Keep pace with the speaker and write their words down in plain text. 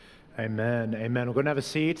Amen. Amen. We're going to have a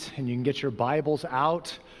seat, and you can get your Bibles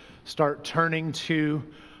out. Start turning to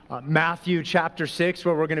Matthew chapter 6,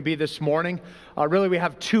 where we're going to be this morning. Really, we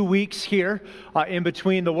have 2 weeks here in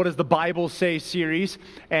between the What Does the Bible Say series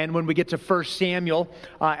and when we get to 1 Samuel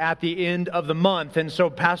at the end of the month. And so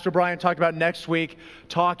Pastor Brian talked about next week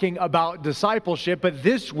talking about discipleship, but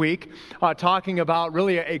this week talking about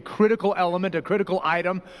really a critical element, a critical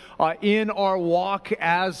item in our walk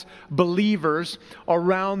as believers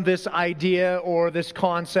around this idea or this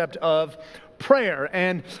concept of prayer.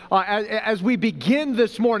 And as we begin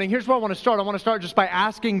this morning, here's where I want to start. I want to start just by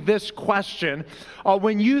asking this question.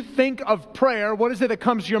 When you think of prayer, what is it that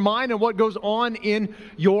comes to your mind and what goes on in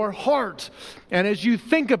your heart? And as you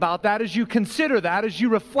think about that, as you consider that, as you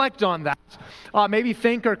reflect on that, maybe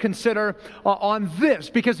think or consider on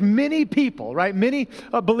this, because many people, right, many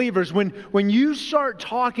believers, when you start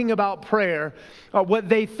talking about prayer, what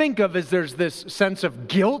they think of is there's this sense of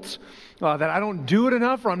guilt, that I don't do it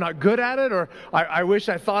enough, or I'm not good at it, or I wish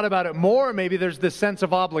I thought about it more. Maybe there's this sense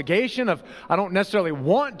of obligation of I don't necessarily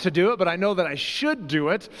want to do it, but I know that I should do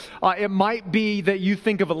it. It might be that you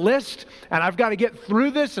think of a list, and I've got to get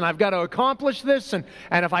through this, and I've got to accomplish this, and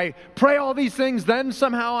if I pray all these things, then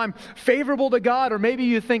somehow I'm favorable to God. Or maybe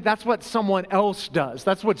you think that's what someone else does.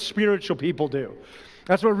 That's what spiritual people do.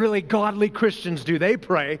 That's what really godly Christians do. They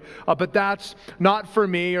pray, but that's not for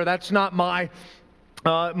me, or that's not my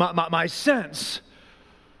sense.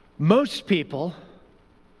 Most people,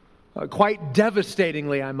 quite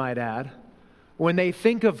devastatingly I might add, when they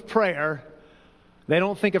think of prayer, they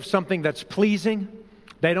don't think of something that's pleasing.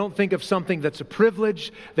 They don't think of something that's a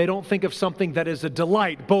privilege. They don't think of something that is a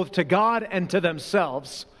delight, both to God and to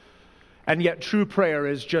themselves. And yet true prayer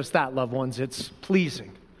is just that, loved ones. It's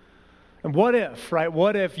pleasing. And what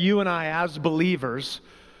if you and I as believers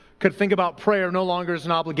could think about prayer no longer as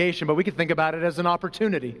an obligation, but we could think about it as an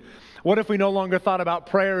opportunity? What if we no longer thought about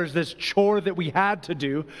prayer as this chore that we had to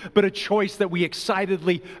do, but a choice that we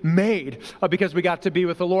excitedly made because we got to be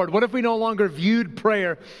with the Lord? What if we no longer viewed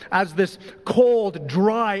prayer as this cold,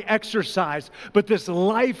 dry exercise, but this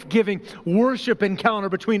life-giving worship encounter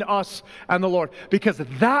between us and the Lord? Because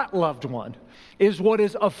that, loved one, is what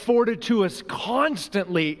is afforded to us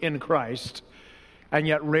constantly in Christ, and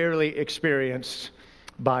yet rarely experienced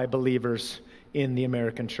by believers in the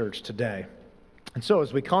American church today. And so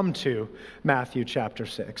as we come to Matthew chapter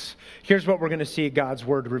 6, here's what we're going to see God's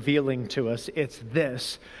word revealing to us. It's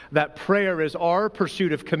this, that prayer is our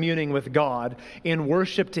pursuit of communing with God in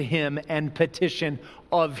worship to Him and petition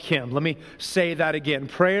of Him. Let me say that again.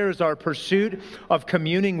 Prayer is our pursuit of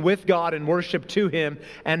communing with God in worship to Him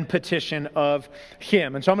and petition of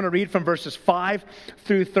Him. And so I'm going to read from verses 5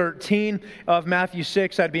 through 13 of Matthew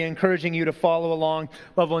 6. I'd be encouraging you to follow along.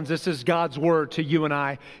 Loved ones, this is God's word to you and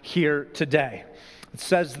I here today. It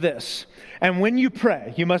says this, "And when you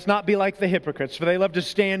pray, you must not be like the hypocrites, for they love to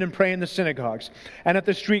stand and pray in the synagogues and at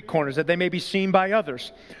the street corners, that they may be seen by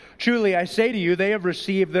others. Truly, I say to you, they have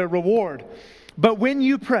received their reward. But when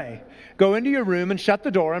you pray, go into your room and shut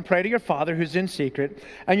the door and pray to your Father who's in secret,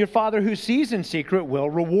 and your Father who sees in secret will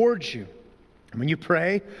reward you. And when you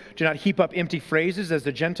pray, do not heap up empty phrases as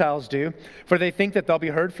the Gentiles do, for they think that they'll be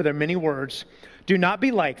heard for their many words. Do not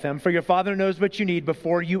be like them, for your Father knows what you need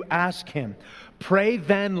before you ask Him. Pray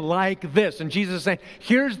then like this." And Jesus is saying,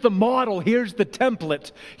 here's the model, here's the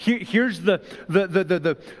template, here's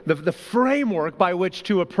the framework by which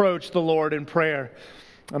to approach the Lord in prayer.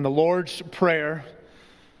 And the Lord's Prayer,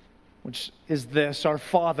 which is this: "Our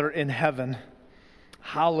Father in heaven,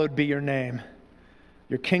 hallowed be your name.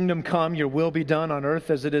 Your kingdom come, your will be done on earth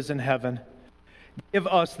as it is in heaven. Give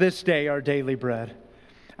us this day our daily bread.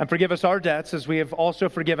 And forgive us our debts as we have also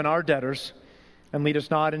forgiven our debtors. And lead us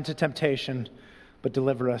not into temptation, but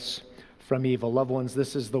deliver us from evil." Loved ones,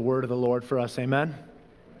 this is the word of the Lord for us. Amen?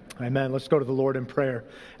 Amen. Let's go to the Lord in prayer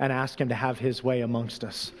and ask Him to have His way amongst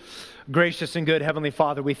us. Gracious and good Heavenly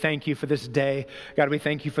Father, we thank You for this day. God, we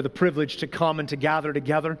thank You for the privilege to come and to gather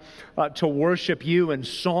together, to worship You in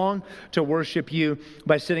song, to worship You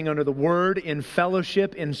by sitting under the Word, in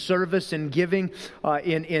fellowship, in service, in giving,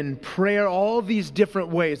 in prayer, all these different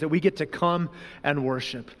ways that we get to come and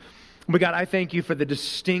worship. But God, I thank You for the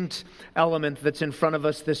distinct element that's in front of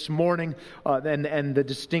us this morning, and the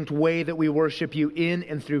distinct way that we worship You in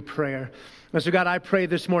and through prayer. And so God, I pray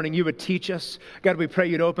this morning You would teach us. God, we pray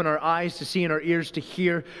You'd open our eyes to see and our ears to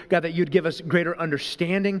hear. God, that You'd give us greater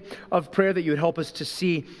understanding of prayer, that You'd help us to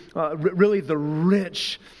see really the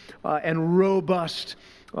rich and robust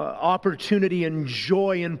opportunity and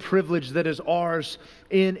joy and privilege that is ours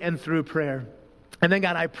in and through prayer. And then,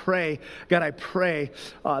 God, I pray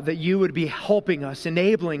that you would be helping us,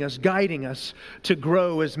 enabling us, guiding us to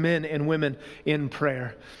grow as men and women in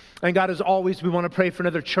prayer. And God, as always, we want to pray for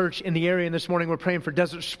another church in the area. And this morning we're praying for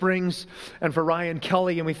Desert Springs and for Ryan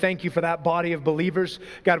Kelly. And we thank you for that body of believers.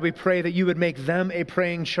 God, we pray that you would make them a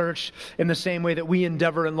praying church in the same way that we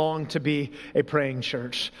endeavor and long to be a praying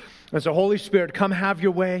church. And so, Holy Spirit, come have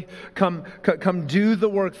your way. Come do the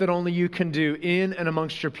work that only you can do in and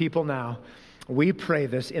amongst your people now. We pray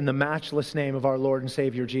this in the matchless name of our Lord and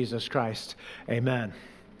Savior, Jesus Christ. Amen.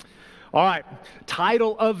 All right,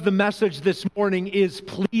 title of the message this morning is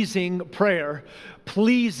Pleasing Prayer.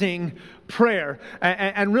 Pleasing prayer.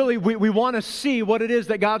 And really, we want to see what it is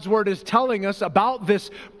that God's Word is telling us about this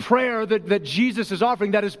prayer that Jesus is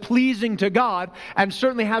offering that is pleasing to God and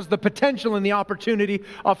certainly has the potential and the opportunity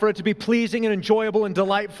for it to be pleasing and enjoyable and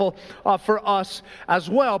delightful for us as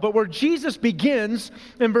well. But where Jesus begins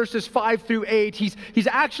in verses 5 through 8, he's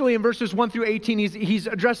actually in verses 1 through 18, he's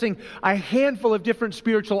addressing a handful of different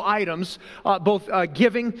spiritual items, both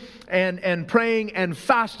giving and praying and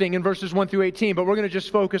fasting in verses 1 through 18. But we're going to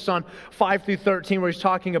just focus on 5 through 13, where he's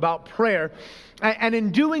talking about prayer. And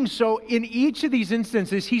in doing so, in each of these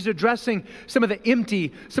instances, he's addressing some of the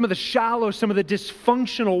empty, some of the shallow, some of the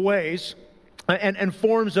dysfunctional ways and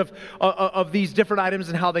forms of these different items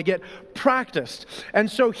and how they get practiced.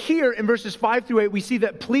 And so here in verses 5 through 8, we see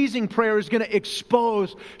that pleasing prayer is going to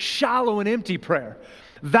expose shallow and empty prayer.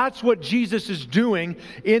 That's what Jesus is doing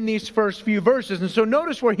in these first few verses. And so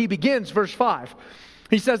notice where he begins, verse 5.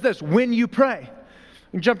 He says this, when you pray.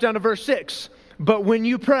 You jump down to verse 6. But when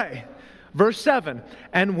you pray. Verse 7.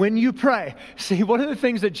 And when you pray. See, one of the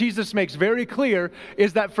things that Jesus makes very clear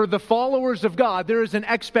is that for the followers of God, there is an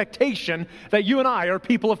expectation that you and I are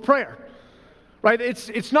people of prayer. Right?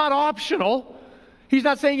 It's not optional. He's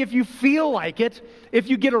not saying if you feel like it, if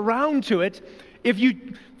you get around to it, if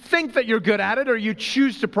you think that you're good at it or you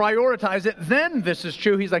choose to prioritize it, then this is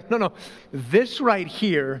true. He's like, no. This right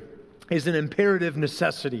here is an imperative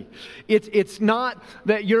necessity. It's not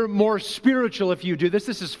that you're more spiritual if you do this.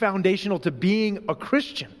 This is foundational to being a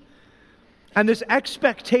Christian. And this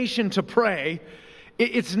expectation to pray,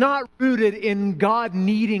 it's not rooted in God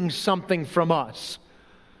needing something from us.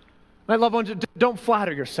 My loved ones, don't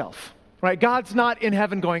flatter yourself. Right? God's not in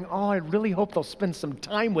heaven going, I really hope they'll spend some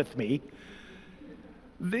time with me.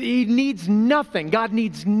 He needs nothing. God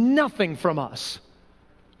needs nothing from us.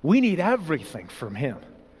 We need everything from Him.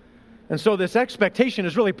 And so this expectation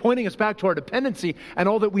is really pointing us back to our dependency and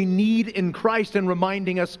all that we need in Christ and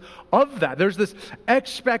reminding us of that. There's this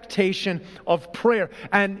expectation of prayer.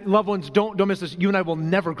 And loved ones, don't miss this. You and I will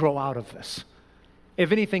never grow out of this.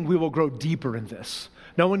 If anything, we will grow deeper in this.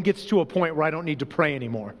 No one gets to a point where I don't need to pray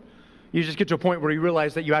anymore. You just get to a point where you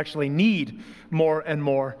realize that you actually need more and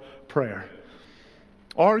more prayer.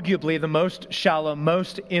 Arguably, the most shallow,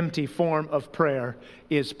 most empty form of prayer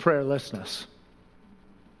is prayerlessness.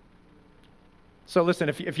 So listen,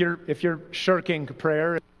 if you're shirking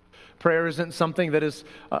prayer isn't something that is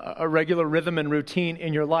a regular rhythm and routine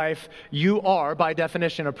in your life, you are, by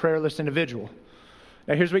definition, a prayerless individual.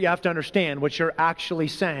 Now here's what you have to understand, what you're actually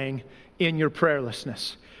saying in your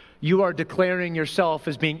prayerlessness. You are declaring yourself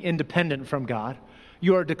as being independent from God.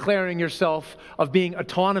 You are declaring yourself of being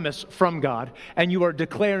autonomous from God. And you are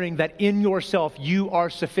declaring that in yourself you are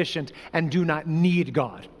sufficient and do not need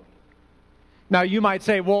God. Now you might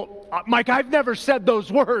say, well, Mike, I've never said those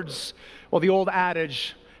words. Well, the old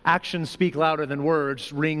adage, actions speak louder than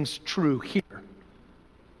words, rings true here.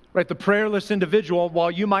 Right? The prayerless individual, while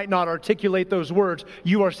you might not articulate those words,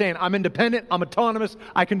 you are saying, I'm independent, I'm autonomous,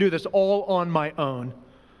 I can do this all on my own.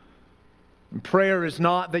 And prayer is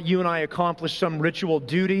not that you and I accomplish some ritual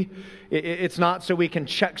duty. It's not so we can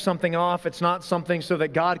check something off. It's not something so that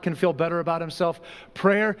God can feel better about Himself.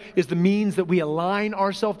 Prayer is the means that we align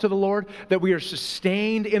ourselves to the Lord, that we are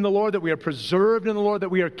sustained in the Lord, that we are preserved in the Lord,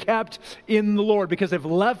 that we are kept in the Lord. Because if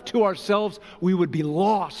left to ourselves, we would be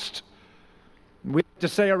lost. We like to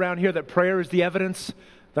say around here that prayer is the evidence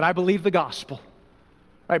that I believe the gospel.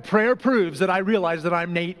 Right? Prayer proves that I realize that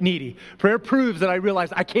I'm needy. Prayer proves that I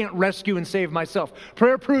realize I can't rescue and save myself.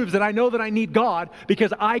 Prayer proves that I know that I need God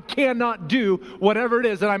because I cannot do whatever it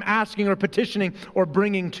is that I'm asking or petitioning or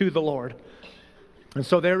bringing to the Lord. And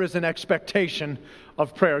so there is an expectation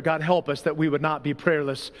of prayer. God help us that we would not be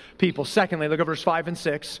prayerless people. Secondly, look at verse 5 and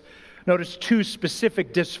 6. Notice two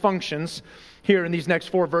specific dysfunctions here in these next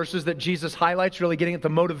four verses that Jesus highlights, really getting at the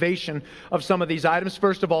motivation of some of these items.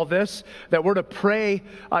 First of all, this, that we're to pray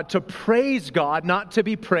to praise God, not to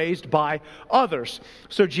be praised by others.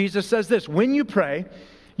 So Jesus says this, when you pray,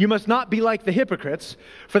 You must not be like the hypocrites,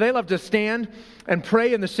 for they love to stand and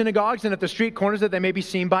pray in the synagogues and at the street corners that they may be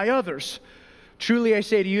seen by others. Truly I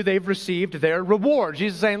say to you, they've received their reward.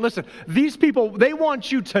 Jesus is saying, listen, these people, they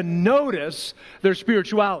want you to notice their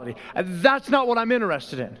spirituality. And that's not what I'm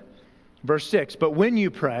interested in. Verse 6, but when you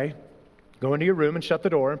pray, go into your room and shut the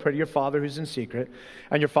door and pray to your Father who's in secret,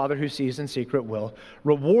 and your Father who sees in secret will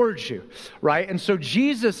reward you, right? And so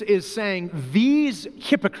Jesus is saying these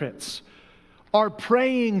hypocrites are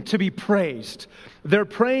praying to be praised. They're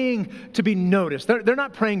praying to be noticed. They're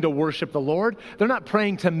not praying to worship the Lord. They're not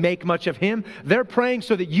praying to make much of Him. They're praying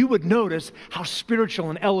so that you would notice how spiritual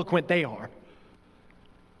and eloquent they are.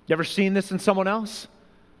 You ever seen this in someone else?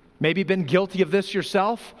 Maybe been guilty of this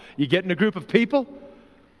yourself? You get in a group of people,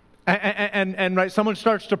 and right, someone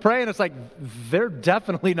starts to pray, and it's like, they're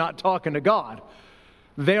definitely not talking to God.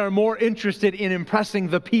 They are more interested in impressing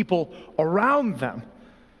the people around them,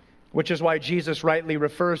 which is why Jesus rightly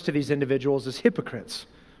refers to these individuals as hypocrites,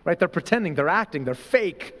 right? They're pretending, they're acting, they're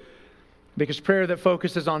fake, because prayer that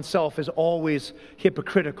focuses on self is always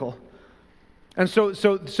hypocritical. And so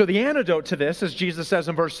the antidote to this, as Jesus says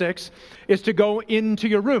in verse 6, is to go into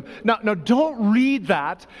your room. Now don't read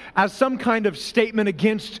that as some kind of statement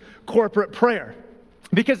against corporate prayer.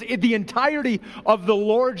 Because the entirety of the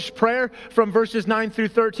Lord's Prayer, from verses 9 through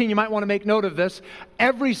 13, you might want to make note of this,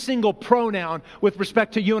 every single pronoun with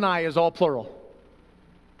respect to you and I is all plural.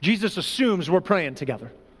 Jesus assumes we're praying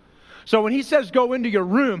together. So when He says go into your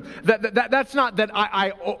room, that's not that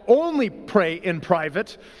I only pray in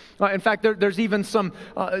private. In fact, there's even some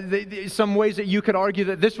ways that you could argue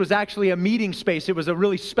that this was actually a meeting space. It was a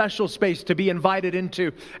really special space to be invited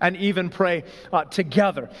into and even pray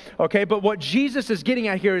together. Okay, but what Jesus is getting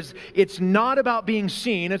at here is it's not about being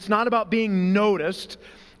seen. It's not about being noticed.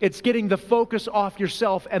 It's getting the focus off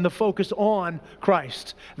yourself and the focus on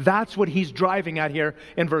Christ. That's what He's driving at here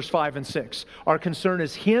in verse 5 and 6. Our concern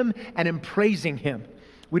is Him and in praising Him.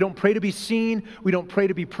 We don't pray to be seen. We don't pray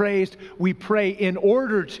to be praised. We pray in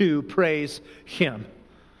order to praise Him.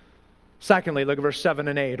 Secondly, look at verse 7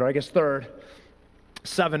 and 8, or I guess third,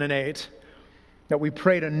 7 and 8, that we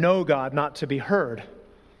pray to know God, not to be heard.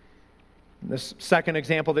 This second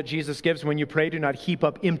example that Jesus gives, when you pray, do not heap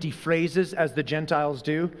up empty phrases as the Gentiles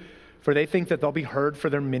do, for they think that they'll be heard for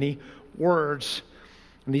their many words.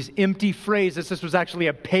 And these empty phrases, this was actually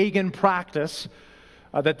a pagan practice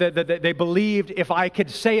that they believed if I could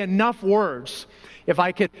say enough words, if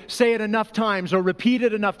I could say it enough times or repeat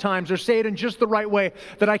it enough times or say it in just the right way,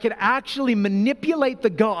 that I could actually manipulate the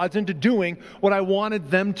gods into doing what I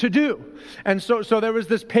wanted them to do. And so there was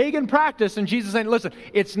this pagan practice, and Jesus saying, listen,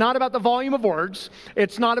 it's not about the volume of words.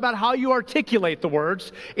 It's not about how you articulate the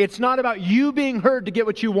words. It's not about you being heard to get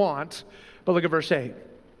what you want. But look at verse 8.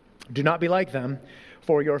 Do not be like them,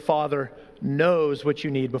 for your Father knows what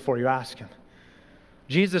you need before you ask Him.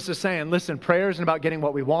 Jesus is saying, listen, prayer isn't about getting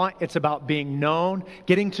what we want. It's about being known,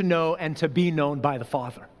 getting to know, and to be known by the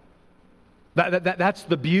Father. That's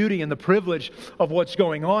the beauty and the privilege of what's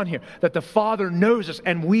going on here, that the Father knows us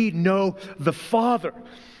and we know the Father.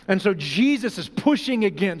 And so Jesus is pushing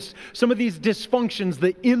against some of these dysfunctions,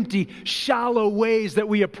 the empty, shallow ways that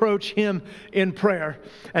we approach Him in prayer,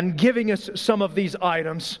 and giving us some of these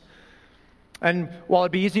items. And while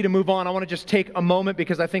it'd be easy to move on, I want to just take a moment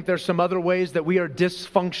because I think there's some other ways that we are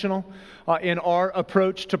dysfunctional in our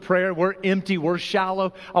approach to prayer. We're empty, we're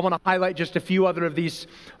shallow. I want to highlight just a few other of these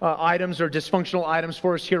items or dysfunctional items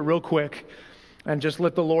for us here real quick, and just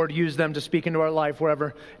let the Lord use them to speak into our life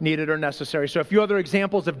wherever needed or necessary. So a few other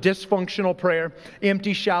examples of dysfunctional prayer,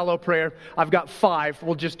 empty, shallow prayer. I've got 5.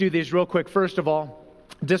 We'll just do these real quick. First of all,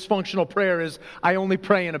 dysfunctional prayer is I only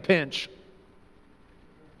pray in a pinch.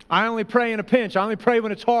 I only pray in a pinch. I only pray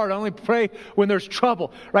when it's hard. I only pray when there's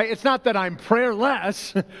trouble, right? It's not that I'm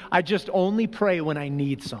prayerless. I just only pray when I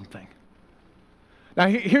need something. Now,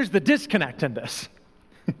 here's the disconnect in this.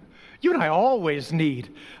 You and I always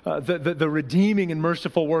need the redeeming and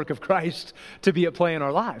merciful work of Christ to be at play in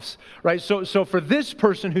our lives, right? So for this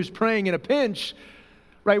person who's praying in a pinch,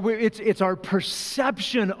 right, it's our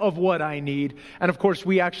perception of what I need. And of course,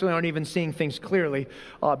 we actually aren't even seeing things clearly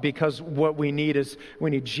because what we need is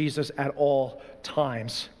we need Jesus at all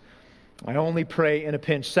times. I only pray in a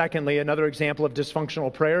pinch. Secondly, another example of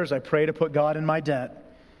dysfunctional prayer is I pray to put God in my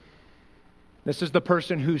debt. This is the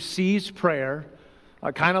person who sees prayer,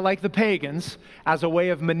 kind of like the pagans, as a way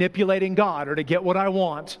of manipulating God or to get what I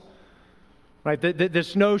want. Right,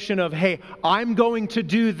 this notion of, hey, I'm going to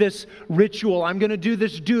do this ritual, I'm going to do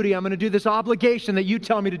this duty, I'm going to do this obligation that you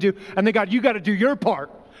tell me to do, and then God, you got to do your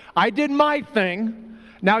part. I did my thing,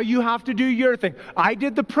 Now you have to do your thing. I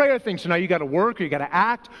did the prayer thing, so now you got to work, or you got to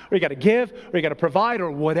act, or you got to give, or you got to provide,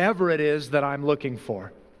 or whatever it is that I'm looking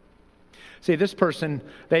for. See, this person,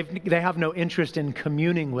 they have no interest in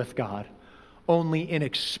communing with God, only in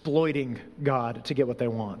exploiting God to get what they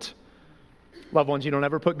want. Loved ones, you don't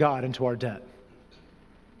ever put God into our debt.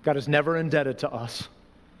 God is never indebted to us.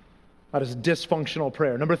 That is dysfunctional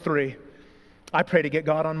prayer. Number 3, I pray to get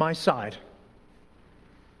God on my side.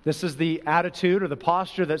 This is the attitude or the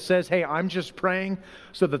posture that says, hey, I'm just praying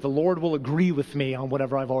so that the Lord will agree with me on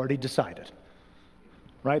whatever I've already decided.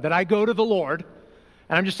 Right? That I go to the Lord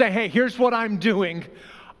and I'm just saying, hey, here's what I'm doing.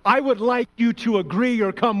 I would like you to agree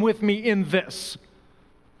or come with me in this.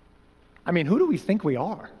 I mean, who do we think we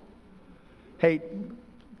are? Hey,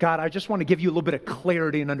 God, I just want to give you a little bit of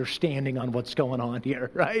clarity and understanding on what's going on here,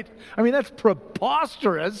 right? I mean, that's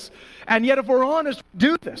preposterous. And yet, if we're honest, we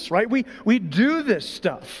do this, right? We do this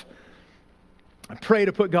stuff. I pray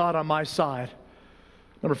to put God on my side.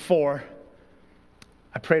 Number 4,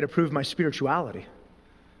 I pray to prove my spirituality.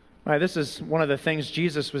 Right, this is one of the things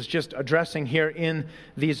Jesus was just addressing here in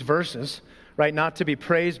these verses. Right, not to be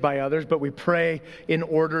praised by others, but we pray in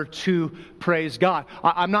order to praise God.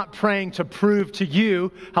 I'm not praying to prove to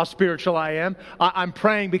you how spiritual I am. I'm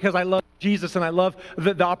praying because I love Jesus and I love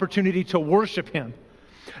the opportunity to worship Him.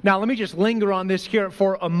 Now, let me just linger on this here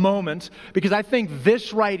for a moment, because I think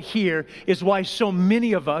this right here is why so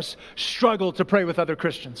many of us struggle to pray with other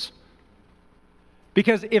Christians.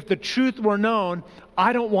 Because if the truth were known,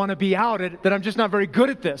 I don't want to be outed that I'm just not very good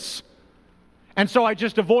at this. And so I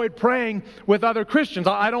just avoid praying with other Christians.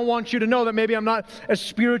 I don't want you to know that maybe I'm not as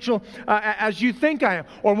spiritual as you think I am.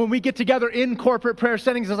 Or when we get together in corporate prayer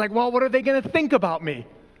settings, it's like, well, what are they going to think about me?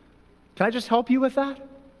 Can I just help you with that?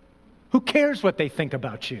 Who cares what they think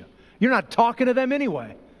about you? You're not talking to them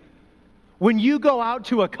anyway. When you go out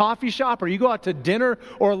to a coffee shop or you go out to dinner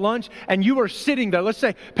or lunch and you are sitting there, let's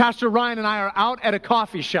say Pastor Ryan and I are out at a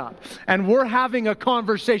coffee shop and we're having a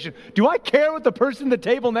conversation. Do I care what the person at the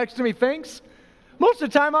table next to me thinks? Most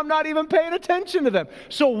of the time, I'm not even paying attention to them.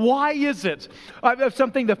 So why is it?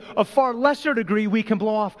 Something that a far lesser degree we can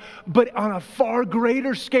blow off, but on a far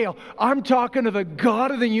greater scale, I'm talking to the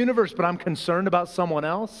God of the universe, but I'm concerned about someone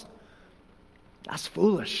else? That's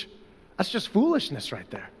foolish. That's just foolishness right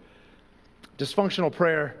there. Dysfunctional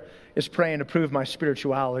prayer is praying to prove my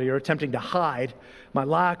spirituality or attempting to hide my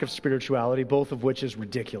lack of spirituality, both of which is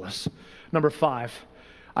ridiculous. Number 5,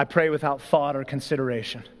 I pray without thought or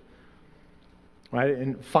consideration. Right?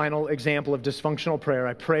 And final example of dysfunctional prayer,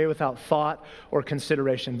 I pray without thought or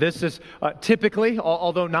consideration. This is typically,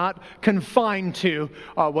 although not confined to,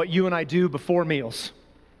 what you and I do before meals.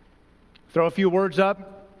 Throw a few words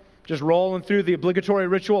up, just rolling through the obligatory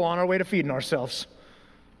ritual on our way to feeding ourselves.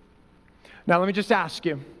 Now let me just ask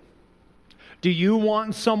you, do you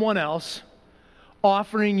want someone else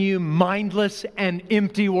offering you mindless and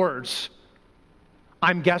empty words?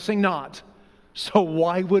 I'm guessing not. So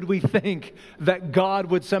why would we think that God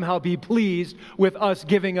would somehow be pleased with us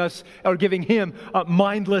giving Him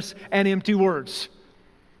mindless and empty words?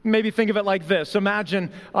 Maybe think of it like this. Imagine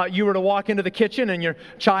you were to walk into the kitchen and your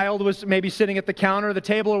child was maybe sitting at the counter or the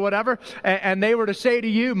table or whatever, and they were to say to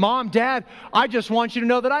you, Mom, Dad, I just want you to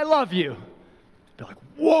know that I love you. Be like,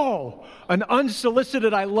 whoa, an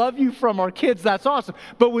unsolicited I love you from our kids, that's awesome.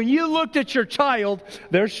 But when you looked at your child,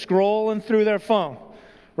 they're scrolling through their phone.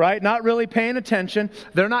 Right? Not really paying attention.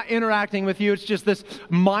 They're not interacting with you. It's just this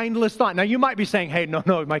mindless thought. Now, you might be saying, hey,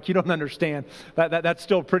 no, Mike, you don't understand. That's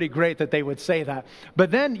still pretty great that they would say that. But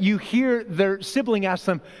then you hear their sibling ask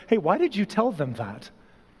them, hey, why did you tell them that?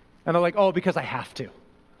 And they're like, oh, because I have to.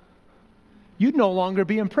 You'd no longer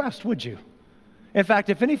be impressed, would you? In fact,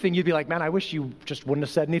 if anything, you'd be like, man, I wish you just wouldn't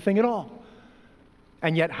have said anything at all.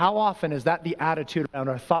 And yet, how often is that the attitude around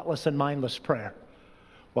our thoughtless and mindless prayer?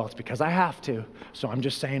 Well, it's because I have to, so I'm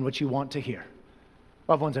just saying what you want to hear.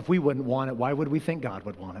 Loved ones, if we wouldn't want it, why would we think God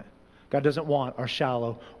would want it? God doesn't want our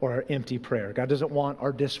shallow or our empty prayer. God doesn't want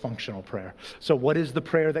our dysfunctional prayer. So what is the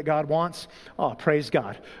prayer that God wants? Oh, praise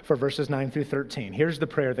God for verses 9 through 13. Here's the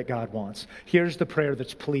prayer that God wants. Here's the prayer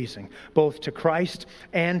that's pleasing, both to Christ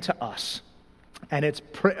and to us. And it's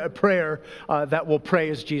a prayer that will pray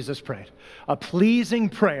as Jesus prayed. A pleasing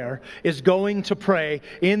prayer is going to pray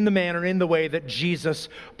in the manner, in the way that Jesus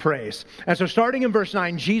prays. And so starting in verse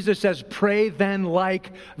 9, Jesus says, pray then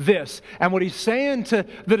like this. And what he's saying to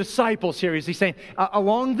the disciples here is he's saying,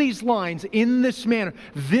 along these lines, in this manner,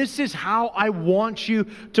 this is how I want you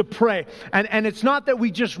to pray. And it's not that we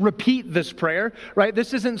just repeat this prayer, right?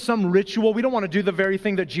 This isn't some ritual. We don't want to do the very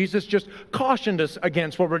thing that Jesus just cautioned us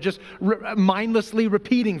against, where we're just mindless mindlessly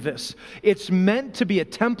repeating this. It's meant to be a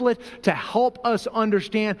template to help us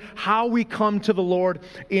understand how we come to the Lord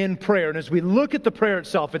in prayer. And as we look at the prayer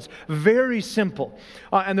itself, it's very simple.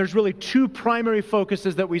 And there's really two primary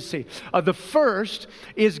focuses that we see. The first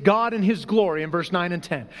is God and His glory in verse 9 and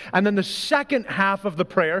 10. And then the second half of the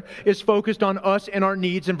prayer is focused on us and our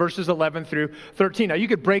needs in verses 11 through 13. Now, you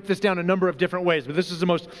could break this down a number of different ways, but this is the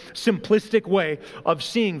most simplistic way of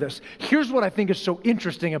seeing this. Here's what I think is so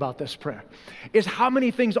interesting about this prayer, is how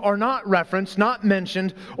many things are not referenced, not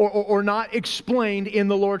mentioned, or not explained in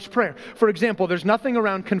the Lord's Prayer. For example, there's nothing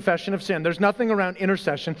around confession of sin. There's nothing around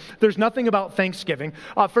intercession. There's nothing about thanksgiving.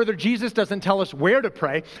 Further, Jesus doesn't tell us where to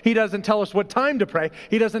pray. He doesn't tell us what time to pray.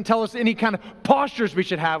 He doesn't tell us any kind of postures we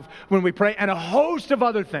should have when we pray, and a host of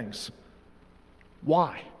other things.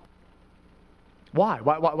 Why?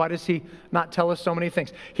 Why does He not tell us so many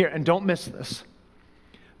things? Here, and don't miss this,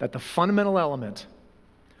 that the fundamental element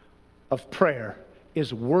of prayer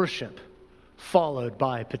is worship followed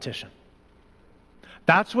by petition.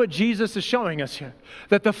 That's what Jesus is showing us here.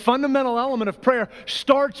 That the fundamental element of prayer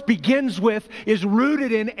begins with, is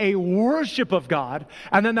rooted in a worship of God,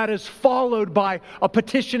 and then that is followed by a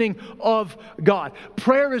petitioning of God.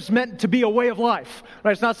 Prayer is meant to be a way of life,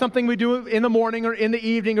 right? It's not something we do in the morning or in the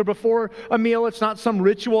evening or before a meal. It's not some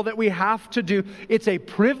ritual that we have to do. It's a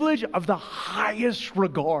privilege of the highest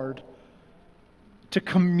regard to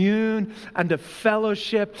commune and to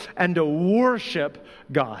fellowship and to worship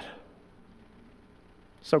God.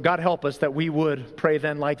 So God help us that we would pray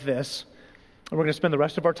then like this. And we're going to spend the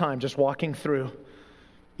rest of our time just walking through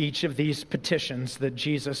each of these petitions that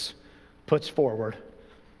Jesus puts forward.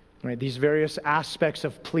 Right, these various aspects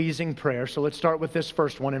of pleasing prayer. So let's start with this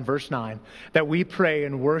first one in verse 9. That we pray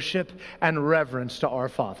in worship and reverence to our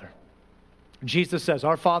Father. Jesus says,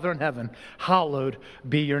 "Our Father in heaven, hallowed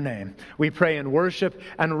be your name." We pray in worship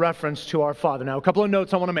and reference to our Father. Now, a couple of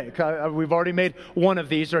notes I want to make. We've already made one of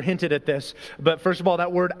these or hinted at this. But first of all,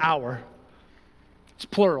 that word our, it's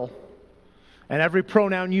plural. And every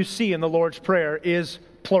pronoun you see in the Lord's Prayer is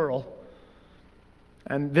plural.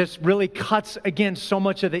 And this really cuts against so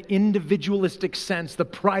much of the individualistic sense, the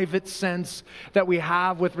private sense that we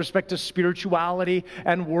have with respect to spirituality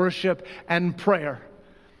and worship and prayer.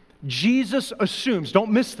 Jesus assumes,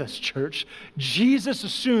 don't miss this, church, Jesus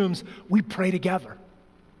assumes we pray together.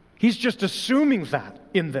 He's just assuming that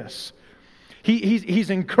in this.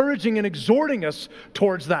 He's encouraging and exhorting us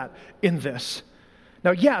towards that in this.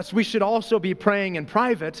 Now, yes, we should also be praying in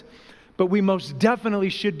private, but we most definitely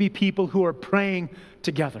should be people who are praying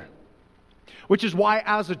together. Which is why,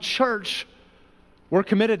 as a church, we're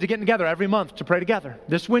committed to getting together every month to pray together.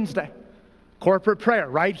 This Wednesday. Corporate prayer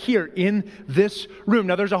right here in this room.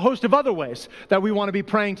 Now, there's a host of other ways that we want to be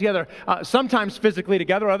praying together, sometimes physically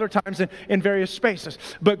together, other times in various spaces.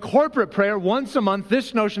 But corporate prayer, once a month,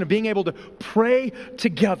 this notion of being able to pray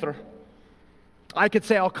together. I could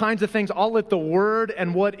say all kinds of things. I'll let the Word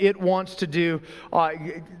and what it wants to do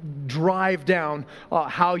drive down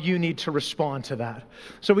how you need to respond to that.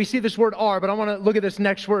 So we see this word "our," but I want to look at this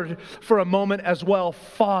next word for a moment as well.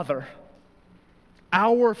 Father.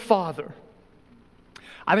 Our Father.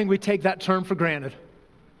 I think we take that term for granted.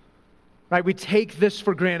 Right? We take this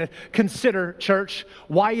for granted. Consider, church,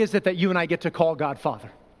 why is it that you and I get to call God Father?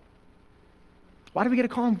 Why do we get to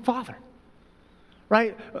call Him Father?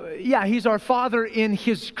 Right? Yeah, He's our Father in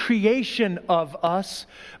His creation of us,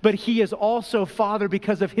 but He is also Father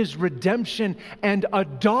because of His redemption and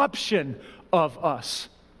adoption of us.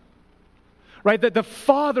 Right? That the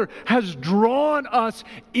Father has drawn us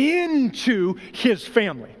into His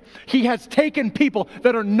family. He has taken people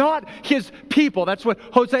that are not His people. That's what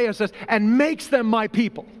Hosea says, and makes them my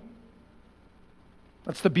people.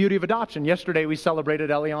 That's the beauty of adoption. Yesterday we celebrated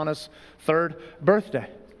Eliana's 3rd birthday.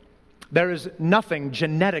 There is nothing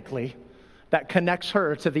genetically that connects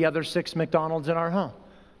her to the other 6 McDonald's in our home.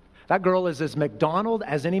 That girl is as McDonald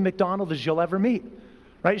as any McDonald as you'll ever meet.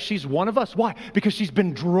 Right? She's one of us. Why? Because she's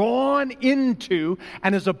been drawn into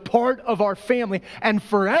and is a part of our family and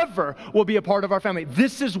forever will be a part of our family.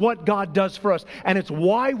 This is what God does for us. And it's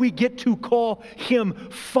why we get to call Him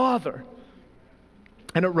Father.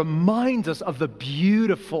 And it reminds us of the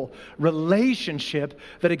beautiful relationship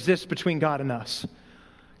that exists between God and us.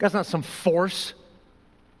 God's not some force.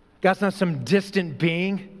 God's not some distant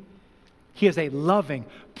being. He is a loving,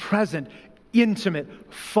 present, intimate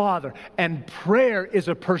Father. And prayer is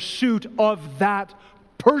a pursuit of that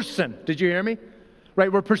person. Did you hear me?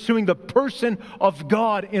 Right? We're pursuing the person of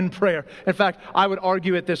God in prayer. In fact, I would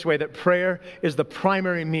argue it this way, that prayer is the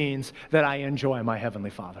primary means that I enjoy my Heavenly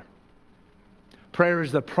Father. Prayer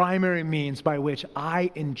is the primary means by which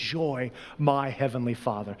I enjoy my Heavenly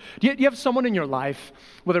Father. Do you have someone in your life,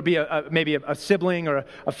 whether it be maybe a sibling or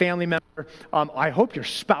a family member? I hope your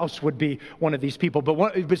spouse would be one of these people,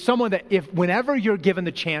 but someone that whenever you're given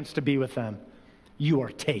the chance to be with them, you are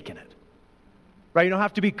taking it. Right? You don't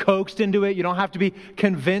have to be coaxed into it. You don't have to be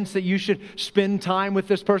convinced that you should spend time with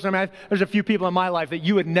this person. I mean, there's a few people in my life that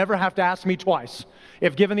you would never have to ask me twice.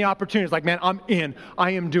 If given the opportunity, it's like, man, I'm in.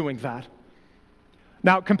 I am doing that.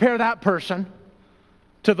 Now, compare that person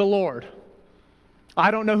to the Lord.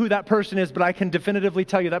 I don't know who that person is, but I can definitively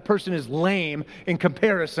tell you that person is lame in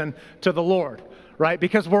comparison to the Lord, right?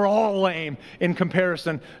 Because we're all lame in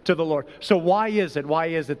comparison to the Lord. So why is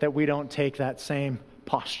it that we don't take that same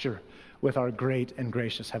posture with our great and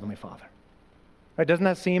gracious Heavenly Father? Right? Doesn't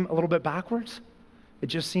that seem a little bit backwards? It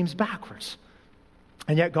just seems backwards.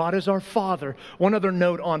 And yet God is our Father. One other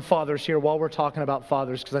note on fathers here while we're talking about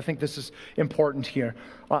fathers, because I think this is important here.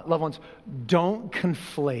 Loved ones, don't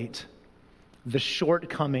conflate the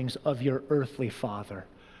shortcomings of your earthly father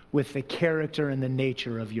with the character and the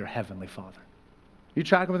nature of your Heavenly Father. You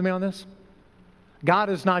tracking with me on this? God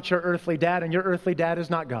is not your earthly dad, and your earthly dad is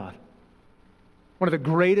not God. One of the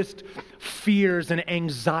greatest fears and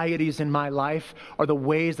anxieties in my life are the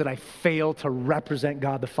ways that I fail to represent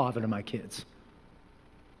God the Father to my kids.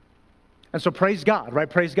 And so praise God, right?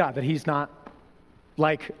 Praise God that He's not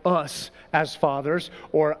like us as fathers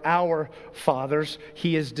or our fathers.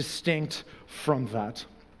 He is distinct from that.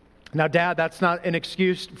 Now, Dad, that's not an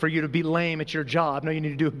excuse for you to be lame at your job. No, you need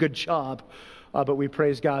to do a good job. But we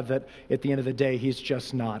praise God that at the end of the day, He's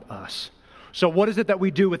just not us. So what is it that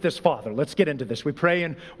we do with this Father? Let's get into this. We pray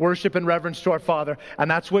in worship and reverence to our Father,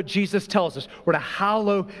 and that's what Jesus tells us. We're to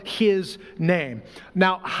hallow His name.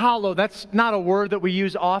 Now, hallow, that's not a word that we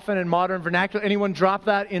use often in modern vernacular. Anyone drop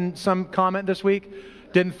that in some comment this week?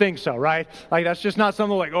 Didn't think so, right? Like, that's just not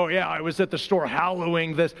something like, oh yeah, I was at the store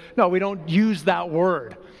hallowing this. No, we don't use that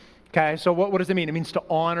word. Okay, so what does it mean? It means to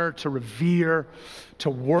honor, to revere, to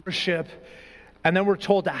worship. And then we're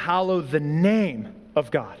told to hallow the name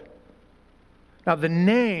of God. Now, the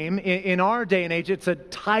name, in our day and age, it's a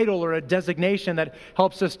title or a designation that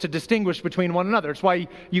helps us to distinguish between one another. It's why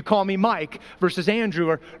you call me Mike versus Andrew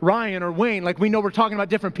or Ryan or Wayne. Like, we know we're talking about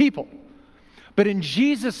different people. But in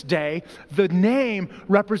Jesus' day, the name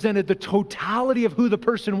represented the totality of who the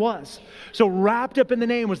person was. So wrapped up in the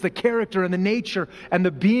name was the character and the nature and the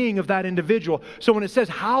being of that individual. So when it says,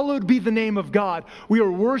 hallowed be the name of God, we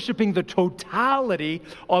are worshiping the totality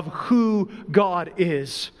of who God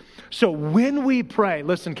is. So when we pray,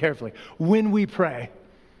 listen carefully, when we pray,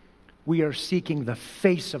 we are seeking the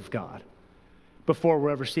face of God before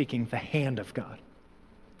we're ever seeking the hand of God.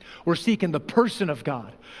 We're seeking the person of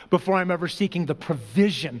God before I'm ever seeking the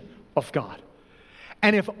provision of God.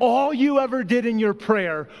 And if all you ever did in your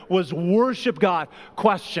prayer was worship God,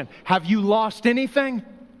 question, have you lost anything?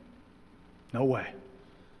 No way.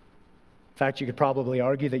 In fact, you could probably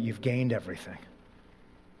argue that you've gained everything.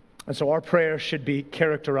 And so our prayer should be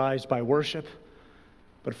characterized by worship.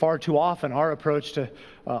 But far too often, our approach to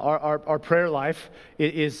our prayer life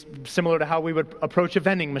is similar to how we would approach a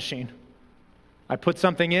vending machine. I put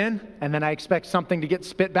something in, and then I expect something to get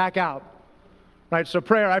spit back out. Right? So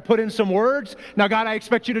prayer, I put in some words. Now, God, I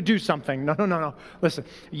expect you to do something. No. Listen,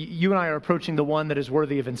 you and I are approaching the one that is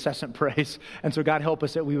worthy of incessant praise. And so God, help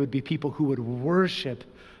us that we would be people who would worship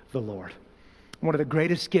the Lord. One of the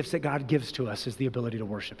greatest gifts that God gives to us is the ability to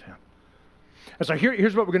worship Him. And so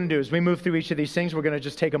here's what we're going to do. As we move through each of these things, we're going to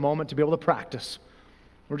just take a moment to be able to practice.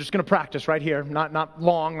 We're just going to practice right here, not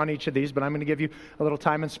long on each of these, but I'm going to give you a little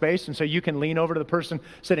time and space. And so you can lean over to the person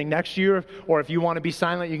sitting next to you, or if you want to be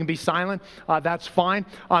silent, you can be silent. That's fine.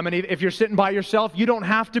 And if you're sitting by yourself, you don't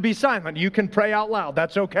have to be silent. You can pray out loud.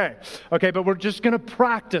 That's okay. Okay, but we're just going to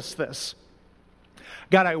practice this.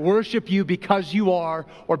 God, I worship you because you are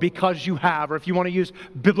or because you have, or if you want to use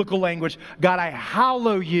biblical language, God, I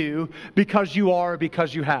hallow you because you are or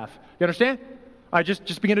because you have. You understand? All right,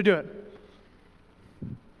 just begin to do it.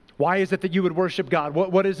 Why is it that you would worship God?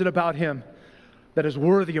 What is it about Him that is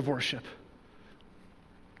worthy of worship?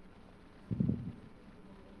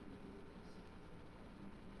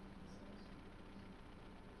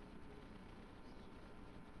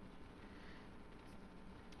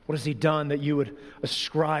 What has He done that you would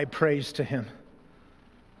ascribe praise to Him?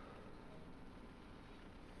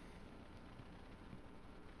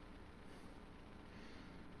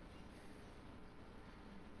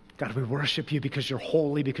 God, we worship you because you're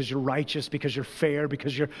holy, because you're righteous, because you're fair,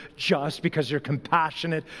 because you're just, because you're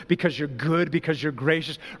compassionate, because you're good, because you're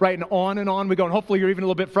gracious, right? And on we go. And hopefully you're even a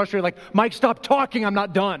little bit frustrated, like, Mike, stop talking, I'm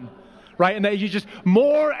not done. right? And that you just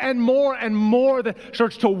more and more and more that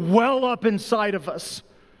starts to well up inside of us.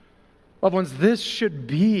 Loved ones, this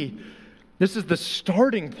is the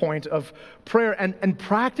starting point of prayer. And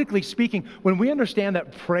practically speaking, when we understand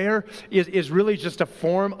that prayer is really just a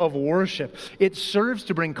form of worship, it serves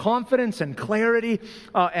to bring confidence and clarity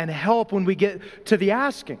and help when we get to the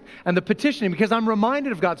asking and the petitioning, because I'm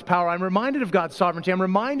reminded of God's power. I'm reminded of God's sovereignty. I'm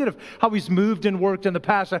reminded of how He's moved and worked in the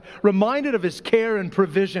past. I'm reminded of His care and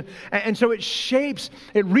provision. And so it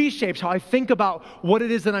reshapes how I think about what it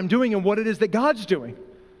is that I'm doing and what it is that God's doing.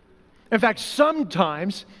 In fact,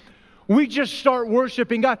 sometimes we just start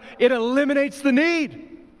worshiping God. It eliminates the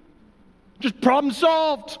need. Just problem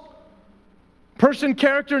solved. Person,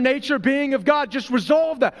 character, nature, being of God, just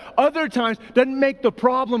resolve that. Other times, doesn't make the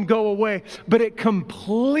problem go away, but it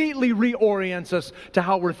completely reorients us to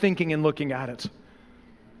how we're thinking and looking at it.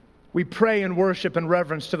 We pray and worship and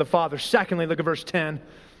reverence to the Father. Secondly, look at verse 10.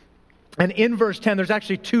 And in verse 10, there's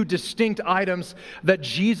actually two distinct items that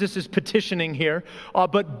Jesus is petitioning here,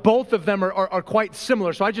 but both of them are quite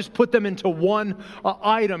similar. So I just put them into one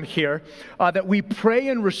item here, that we pray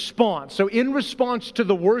in response. So in response to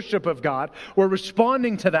the worship of God, we're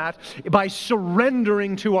responding to that by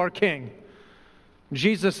surrendering to our King.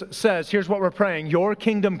 Jesus says, here's what we're praying: your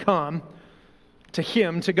kingdom come, to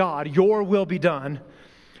Him, to God, your will be done.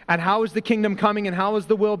 And how is the kingdom coming and how is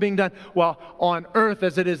the will being done? Well, on earth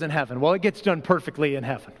as it is in heaven. Well, it gets done perfectly in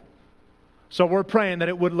heaven. So we're praying that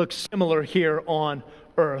it would look similar here on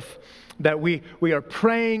earth, that we are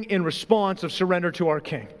praying in response of surrender to our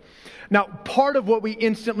King. Now, part of what we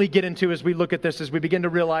instantly get into as we look at this is we begin to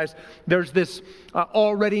realize there's this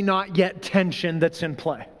already not yet tension that's in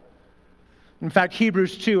play. In fact,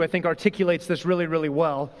 Hebrews 2, I think, articulates this really, really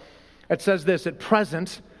well. It says this: at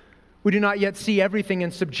present, we do not yet see everything in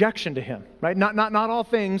subjection to Him, right? Not all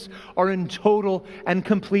things are in total and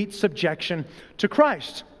complete subjection to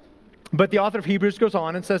Christ. But the author of Hebrews goes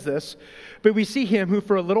on and says this: but we see Him who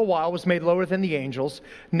for a little while was made lower than the angels,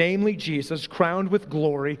 namely Jesus, crowned with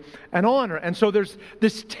glory and honor. And so there's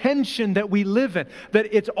this tension that we live in,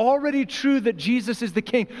 that it's already true that Jesus is the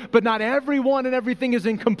King, but not everyone and everything is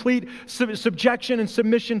in complete subjection and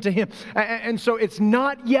submission to Him. And so it's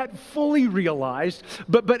not yet fully realized,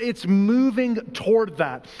 but it's moving toward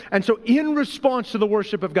that. And so in response to the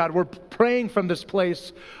worship of God, we're praying from this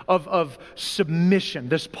place of submission,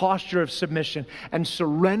 this posture of submission and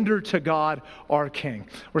surrender to God, our King.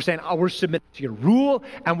 We're saying, we're submitting to your rule,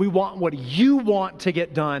 and we want what you want to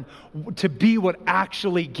get done to be what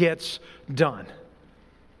actually gets done.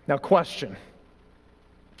 Now, question.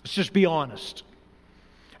 Let's just be honest.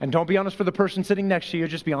 And don't be honest for the person sitting next to you,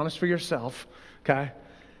 just be honest for yourself, okay?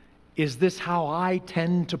 Is this how I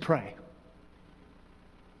tend to pray?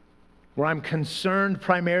 Where I'm concerned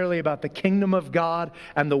primarily about the kingdom of God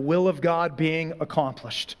and the will of God being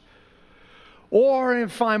accomplished? Or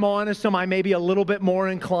if I'm honest, am I maybe a little bit more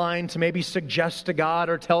inclined to maybe suggest to God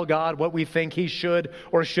or tell God what we think He should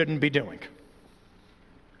or shouldn't be doing?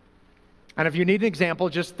 And if you need an example,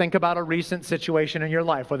 just think about a recent situation in your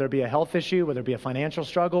life, whether it be a health issue, whether it be a financial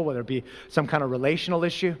struggle, whether it be some kind of relational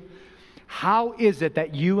issue. How is it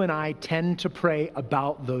that you and I tend to pray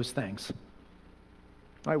about those things?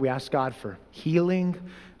 All right, we ask God for healing.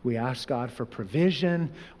 We ask God for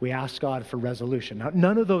provision. We ask God for resolution. Now,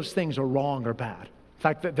 none of those things are wrong or bad. In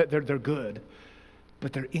fact, they're good,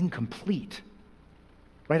 but they're incomplete.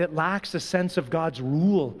 Right? It lacks a sense of God's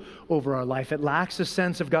rule over our life. It lacks a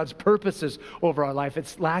sense of God's purposes over our life.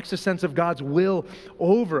 It lacks a sense of God's will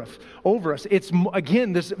over us. It's,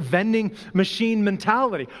 again, this vending machine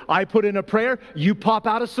mentality. I put in a prayer, you pop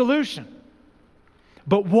out a solution.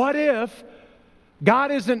 But what if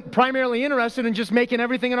God isn't primarily interested in just making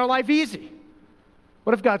everything in our life easy?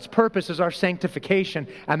 What if God's purpose is our sanctification,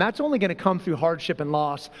 and that's only going to come through hardship and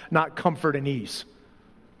loss, not comfort and ease?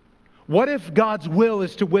 What if God's will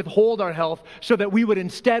is to withhold our health so that we would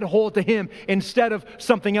instead hold to Him instead of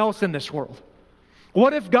something else in this world?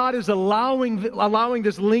 What if God is allowing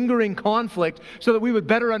this lingering conflict so that we would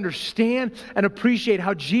better understand and appreciate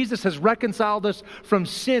how Jesus has reconciled us from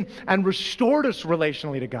sin and restored us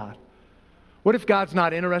relationally to God? What if God's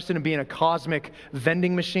not interested in being a cosmic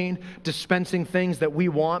vending machine, dispensing things that we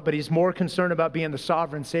want, but He's more concerned about being the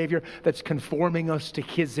sovereign Savior that's conforming us to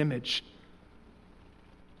His image?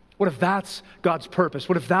 What if that's God's purpose?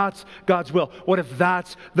 What if that's God's will? What if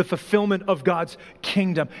that's the fulfillment of God's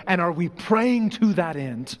kingdom? And are we praying to that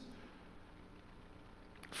end?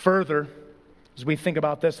 Further, as we think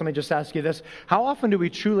about this, let me just ask you this. How often do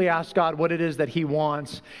we truly ask God what it is that He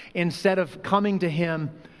wants instead of coming to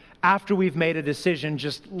Him after we've made a decision,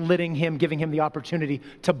 just giving Him the opportunity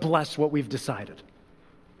to bless what we've decided?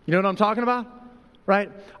 You know what I'm talking about?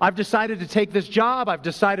 Right? I've decided to take this job. I've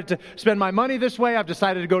decided to spend my money this way. I've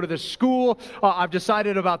decided to go to this school. I've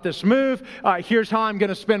decided about this move. Here's how I'm going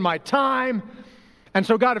to spend my time. And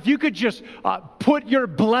so, God, if you could just put your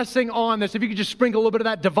blessing on this, if you could just sprinkle a little bit of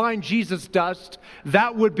that divine Jesus dust,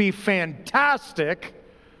 that would be fantastic.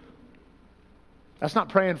 That's not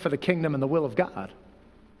praying for the kingdom and the will of God.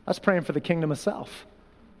 That's praying for the kingdom of self.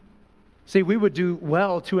 See, we would do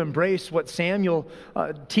well to embrace what Samuel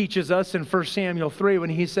teaches us in 1 Samuel 3 when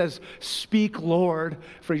he says, "Speak, Lord,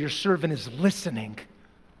 for your servant is listening."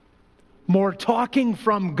 More talking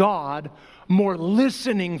from God, more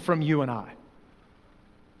listening from you and I.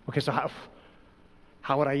 Okay, so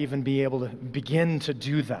how would I even be able to begin to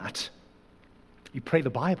do that? You pray the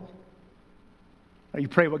Bible. You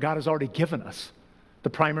pray what God has already given us. The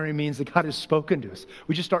primary means that God has spoken to us.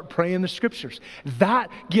 We just start praying the scriptures. That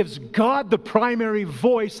gives God the primary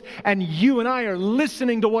voice, and you and I are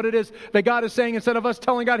listening to what it is that God is saying instead of us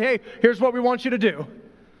telling God, hey, here's what we want you to do.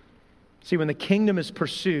 See, when the kingdom is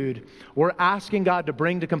pursued, we're asking God to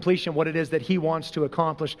bring to completion what it is that He wants to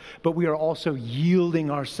accomplish, but we are also yielding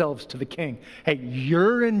ourselves to the King. Hey,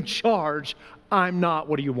 you're in charge. I'm not.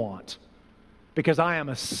 What do you want? Because I am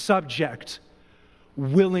a subject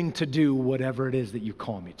willing to do whatever it is that you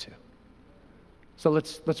call me to. So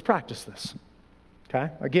let's practice this. Okay?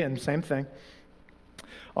 Again, same thing.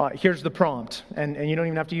 Here's the prompt. And you don't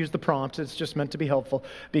even have to use the prompt. It's just meant to be helpful.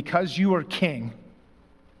 Because you are king,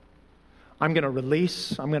 I'm going to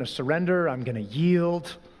release, I'm going to surrender, I'm going to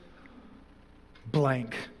yield.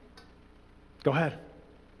 Blank. Go ahead.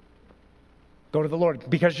 Go to the Lord.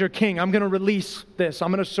 Because you're king, I'm going to release this.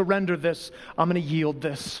 I'm going to surrender this. I'm going to yield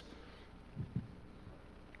this.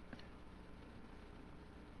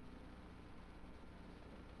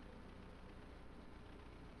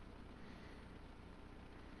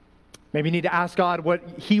 Maybe you need to ask God what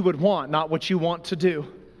He would want, not what you want to do.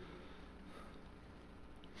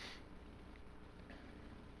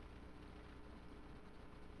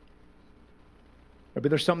 Maybe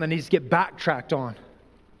there's something that needs to get backtracked on.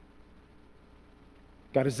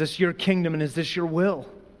 God, is this your kingdom and is this your will?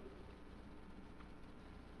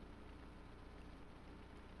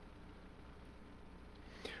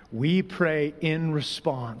 We pray in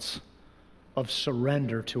response of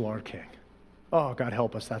surrender to our King. Oh, God,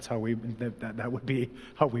 help us. That's how that would be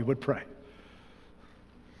how we would pray.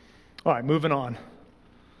 All right, moving on.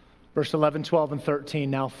 Verse 11, 12, and 13,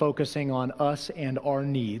 now focusing on us and our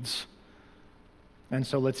needs. And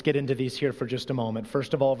so let's get into these here for just a moment.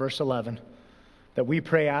 First of all, verse 11, that we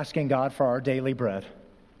pray asking God for our daily bread.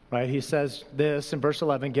 Right? He says this in verse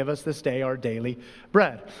 11, give us this day our daily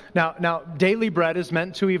bread. Now, daily bread is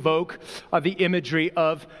meant to evoke the imagery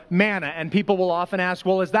of manna. And people will often ask,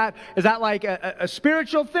 well, is that like a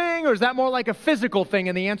spiritual thing or is that more like a physical thing?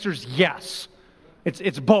 And the answer is yes.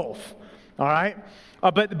 It's both. All right?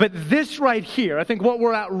 But this right here, I think what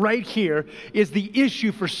we're at right here is the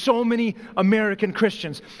issue for so many American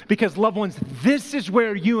Christians. Because, loved ones, this is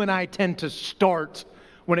where you and I tend to start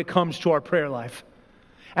when it comes to our prayer life.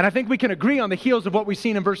 And I think we can agree on the heels of what we've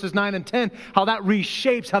seen in verses 9 and 10, how that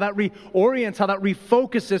reshapes, how that reorients, how that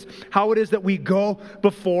refocuses how it is that we go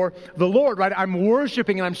before the Lord, right? I'm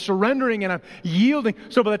worshiping and I'm surrendering and I'm yielding.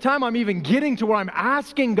 So by the time I'm even getting to where I'm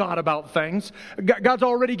asking God about things, God's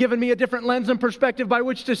already given me a different lens and perspective by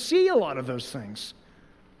which to see a lot of those things.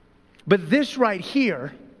 But this right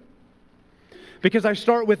here, because I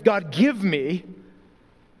start with God, give me,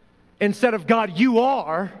 instead of God, you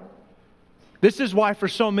are. This is why for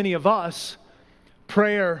so many of us,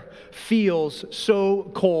 prayer feels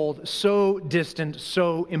so cold, so distant,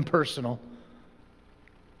 so impersonal.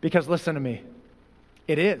 Because listen to me,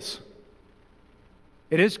 it is.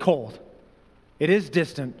 It is cold. It is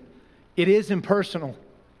distant. It is impersonal.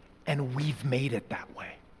 And we've made it that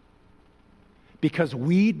way. Because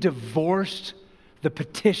we divorced the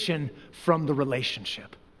petition from the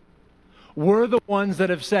relationship. We're the ones that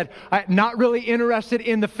have said, I'm not really interested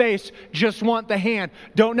in the face, just want the hand.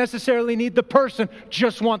 Don't necessarily need the person,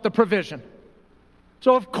 just want the provision.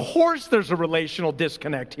 So of course there's a relational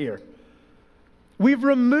disconnect here. We've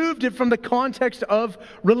removed it from the context of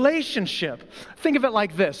relationship. Think of it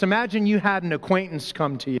like this. Imagine you had an acquaintance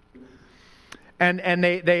come to you. And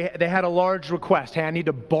they had a large request. Hey, I need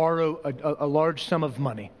to borrow a large sum of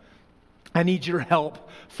money. I need your help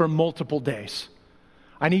for multiple days.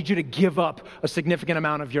 I need you to give up a significant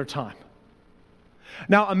amount of your time.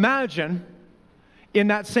 Now imagine in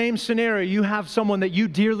that same scenario, you have someone that you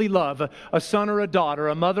dearly love, a son or a daughter,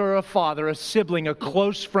 a mother or a father, a sibling, a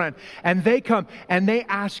close friend, and they come and they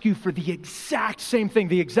ask you for the exact same thing,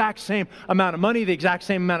 the exact same amount of money, the exact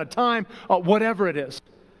same amount of time, whatever it is.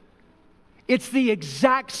 It's the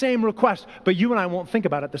exact same request, but you and I won't think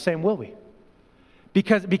about it the same, will we?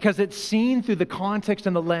 Because it's seen through the context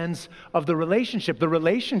and the lens of the relationship. The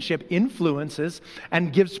relationship influences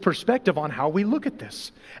and gives perspective on how we look at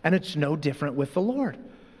this. And it's no different with the Lord.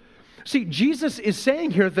 See, Jesus is saying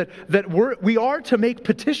here that we are to make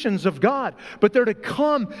petitions of God, but they're to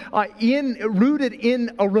come rooted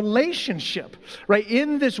in a relationship, right?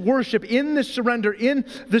 In this worship, in this surrender, in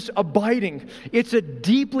this abiding. It's a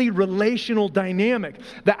deeply relational dynamic.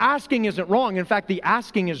 The asking isn't wrong. In fact, the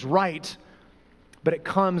asking is right, but it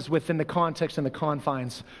comes within the context and the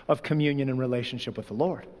confines of communion and relationship with the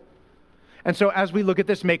Lord. And so as we look at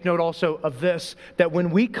this, make note also of this, that when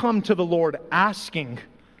we come to the Lord asking,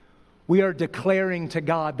 we are declaring to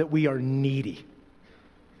God that we are needy,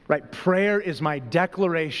 right? Prayer is my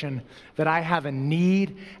declaration that I have a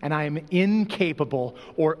need and I am incapable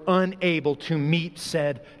or unable to meet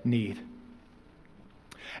said need.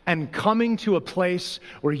 And coming to a place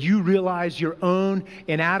where you realize your own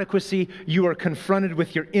inadequacy, you are confronted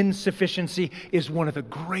with your insufficiency, is one of the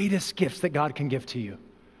greatest gifts that God can give to you,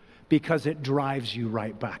 because it drives you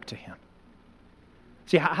right back to Him.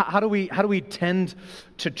 See, how do we tend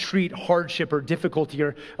to treat hardship or difficulty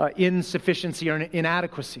or insufficiency or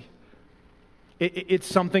inadequacy? It's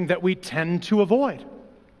something that we tend to avoid.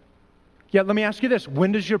 Yet let me ask you this: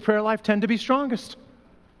 when does your prayer life tend to be strongest?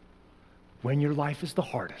 When your life is the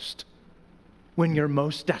hardest, when you're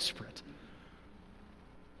most desperate.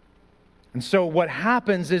 And so what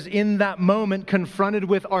happens is, in that moment, confronted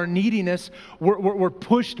with our neediness, we're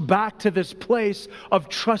pushed back to this place of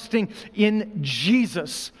trusting in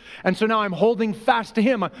Jesus. And so now I'm holding fast to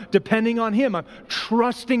Him, I'm depending on Him, I'm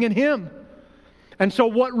trusting in Him. And so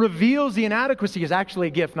what reveals the inadequacy is actually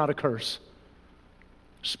a gift, not a curse.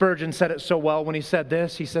 Spurgeon said it so well when he said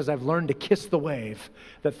this. He says, "I've learned to kiss the wave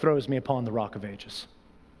that throws me upon the rock of ages."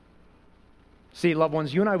 See, loved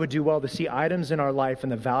ones, you and I would do well to see items in our life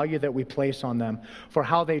and the value that we place on them for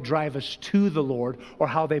how they drive us to the Lord or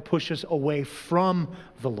how they push us away from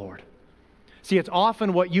the Lord. See, it's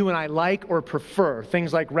often what you and I like or prefer,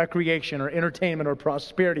 things like recreation or entertainment or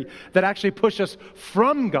prosperity, that actually push us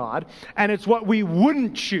from God, and it's what we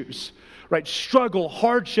wouldn't choose, right? Struggle,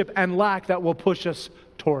 hardship, and lack that will push us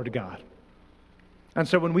toward God. And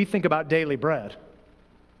so when we think about daily bread,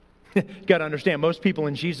 you got to understand, most people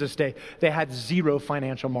in Jesus' day, they had zero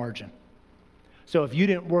financial margin. So if you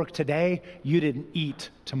didn't work today, you didn't eat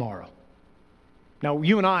tomorrow. Now,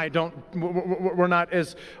 you and I we're not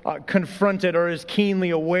as confronted or as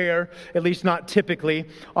keenly aware, at least not typically,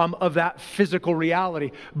 of that physical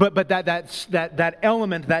reality. But that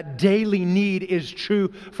element, that daily need is true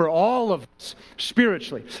for all of us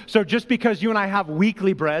spiritually. So just because you and I have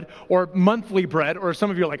weekly bread or monthly bread, or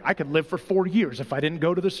some of you are like, I could live for 4 years if I didn't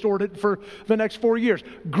go to the store for the next 4 years.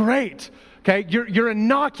 Great. Okay, you're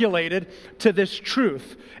inoculated to this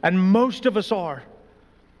truth, and most of us are.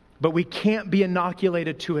 But we can't be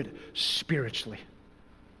inoculated to it spiritually.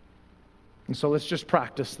 And so let's just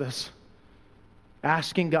practice this.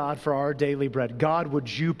 Asking God for our daily bread. God, would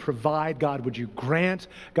you provide? God, would you grant?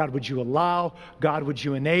 God, would you allow? God, would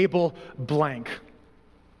you enable? Blank.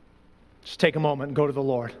 Just take a moment and go to the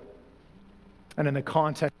Lord. And in the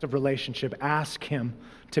context of relationship, ask Him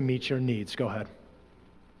to meet your needs. Go ahead.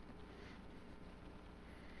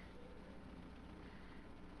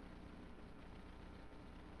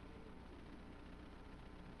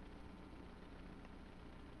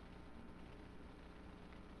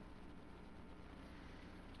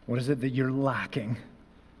 What is it that you're lacking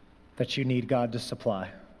that you need God to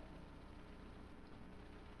supply?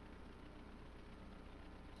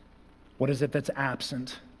 What is it that's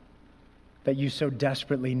absent that you so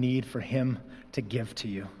desperately need for Him to give to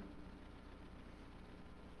you?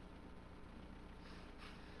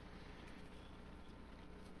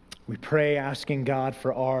 We pray asking God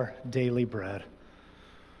for our daily bread.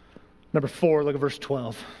 Number 4, look at verse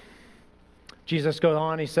 12. Jesus goes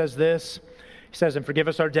on, He says this. He says, "And forgive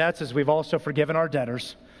us our debts as we've also forgiven our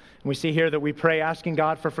debtors." And we see here that we pray asking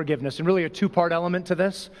God for forgiveness. And really a two-part element to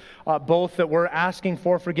this, both that we're asking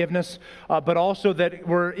for forgiveness, but also that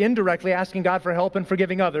we're indirectly asking God for help in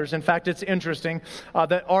forgiving others. In fact, it's interesting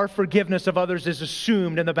that our forgiveness of others is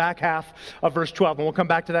assumed in the back half of verse 12. And we'll come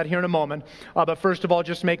back to that here in a moment. But first of all,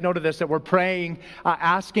 just make note of this, that we're praying,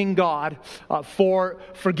 asking God for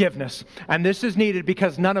forgiveness. And this is needed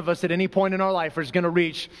because none of us at any point in our life is going to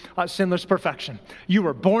reach sinless perfection. You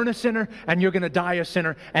were born a sinner and you're going to die a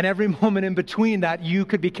sinner. And every moment in between that, you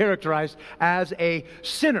could be characterized as a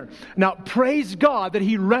sinner. Now, praise God that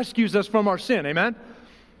He rescues us from our sin. Amen?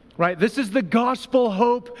 Right? This is the gospel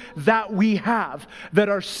hope that we have, that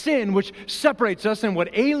our sin, which separates us and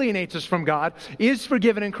what alienates us from God, is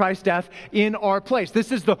forgiven in Christ's death in our place.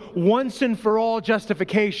 This is the once and for all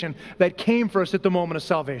justification that came for us at the moment of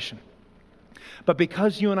salvation. But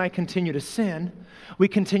because you and I continue to sin, we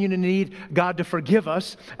continue to need God to forgive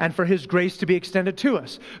us and for His grace to be extended to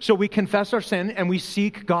us. So we confess our sin and we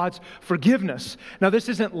seek God's forgiveness. Now, this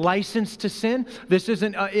isn't license to sin. This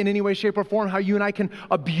isn't in any way, shape, or form how you and I can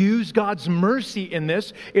abuse God's mercy in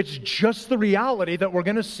this. It's just the reality that we're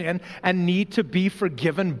going to sin and need to be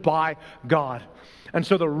forgiven by God. And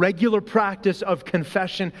so the regular practice of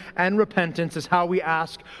confession and repentance is how we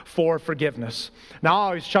ask for forgiveness. Now, I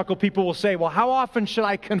always chuckle. People will say, well, how often should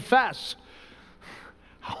I confess?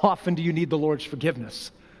 How often do you need the Lord's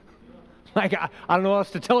forgiveness? Like, I don't know what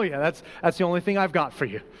else to tell you. That's the only thing I've got for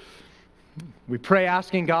you. We pray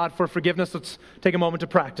asking God for forgiveness. Let's take a moment to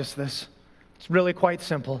practice this. It's really quite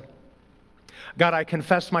simple. God, I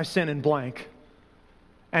confess my sin in blank.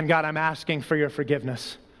 And God, I'm asking for your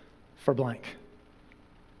forgiveness for blank.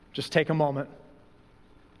 Just take a moment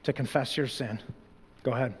to confess your sin.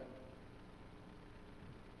 Go ahead.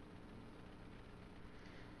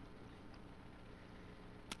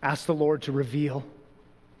 Ask the Lord to reveal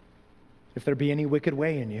if there be any wicked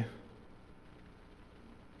way in you.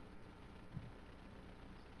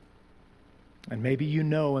 And maybe you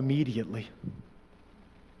know immediately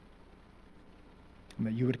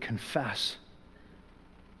that you would confess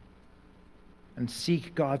and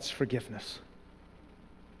seek God's forgiveness.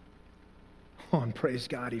 Oh, and praise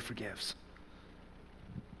God, He forgives.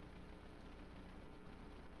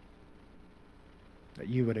 That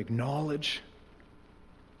you would acknowledge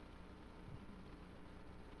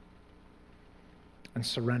and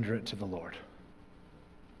surrender it to the Lord.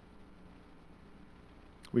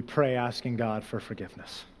 We pray asking God for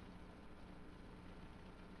forgiveness.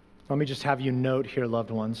 Let me just have you note here, loved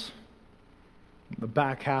ones. The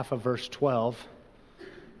back half of verse 12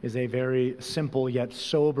 is a very simple yet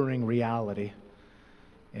sobering reality.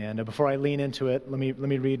 And before I lean into it, let me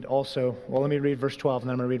read verse 12, and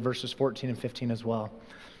then I'm going to read verses 14 and 15 as well.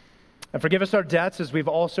 And forgive us our debts as we've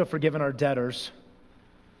also forgiven our debtors.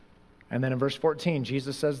 And then in verse 14,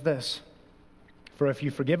 Jesus says this, for if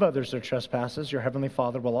you forgive others their trespasses, your heavenly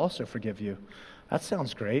Father will also forgive you. That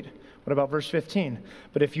sounds great. What about verse 15?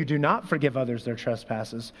 But if you do not forgive others their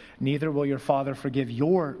trespasses, neither will your Father forgive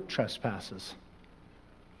your trespasses.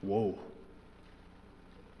 Whoa.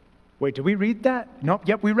 Wait, did we read that? Nope,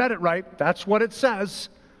 yep, we read it right. That's what it says.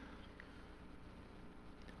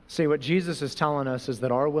 See, what Jesus is telling us is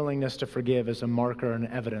that our willingness to forgive is a marker and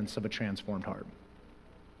evidence of a transformed heart.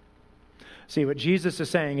 See, what Jesus is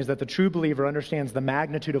saying is that the true believer understands the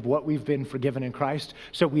magnitude of what we've been forgiven in Christ,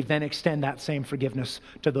 so we then extend that same forgiveness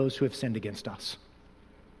to those who have sinned against us.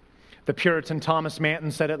 The Puritan Thomas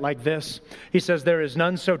Manton said it like this. He says, there is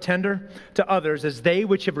none so tender to others as they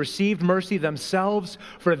which have received mercy themselves,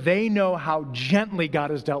 for they know how gently God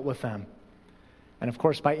has dealt with them. And of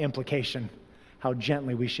course, by implication, how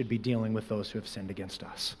gently we should be dealing with those who have sinned against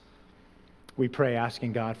us. We pray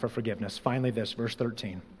asking God for forgiveness. Finally, this, verse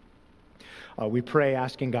 13. We pray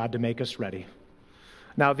asking God to make us ready.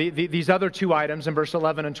 Now, these other two items in verse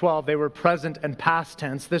 11 and 12, they were present and past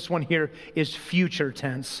tense. This one here is future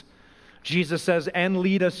tense. Jesus says, and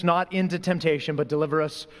lead us not into temptation, but deliver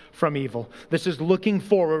us from evil. This is looking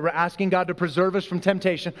forward. We're asking God to preserve us from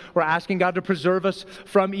temptation. We're asking God to preserve us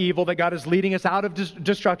from evil, that God is leading us out of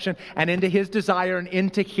destruction and into His desire and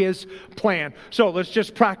into His plan. So let's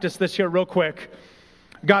just practice this here real quick.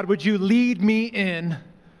 God, would you lead me in?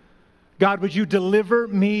 God, would you deliver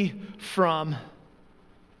me from?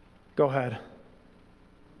 Go ahead.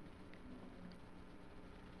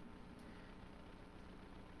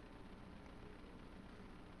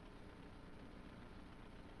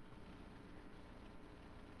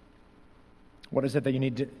 What is it that you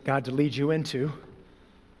need God to lead you into?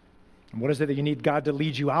 And what is it that you need God to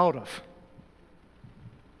lead you out of?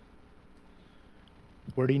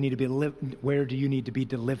 Where do you need to be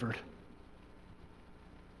delivered?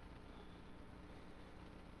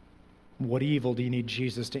 What evil do you need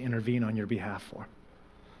Jesus to intervene on your behalf for?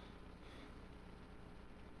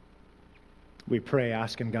 We pray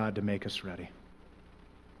asking God to make us ready.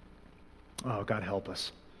 Oh, God, help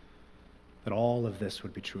us that all of this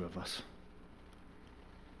would be true of us.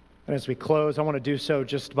 And as we close, I want to do so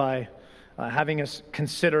just by having us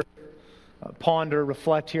consider, ponder,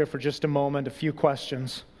 reflect here for just a moment, a few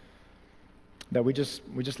questions that we just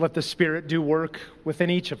let the Spirit do work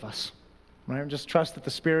within each of us. Right? Just trust that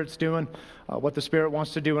the Spirit's doing what the Spirit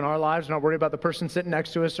wants to do in our lives. We're not worried about the person sitting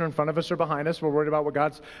next to us or in front of us or behind us. We're worried about what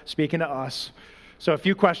God's speaking to us. So a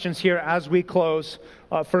few questions here as we close.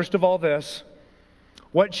 First of all, this.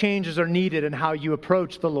 What changes are needed in how you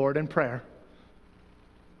approach the Lord in prayer?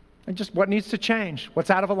 And just what needs to change?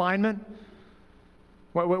 What's out of alignment?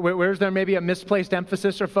 Where's there maybe a misplaced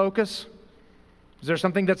emphasis or focus? Is there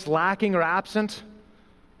something that's lacking or absent?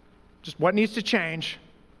 Just what needs to change?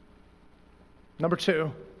 Number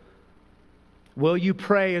 2, will you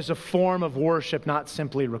pray as a form of worship, not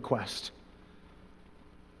simply request?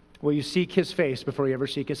 Will you seek His face before you ever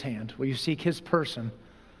seek His hand? Will you seek His person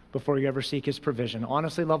before you ever seek His provision?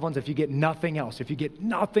 Honestly, loved ones, if you get nothing else,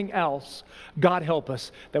 God help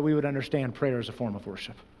us that we would understand prayer as a form of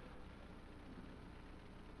worship.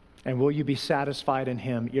 And will you be satisfied in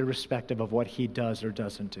Him irrespective of what He does or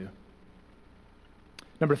doesn't do?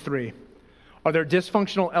 Number 3, are there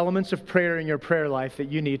dysfunctional elements of prayer in your prayer life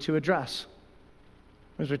that you need to address?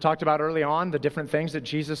 As we talked about early on, the different things that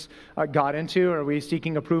Jesus got into. Are we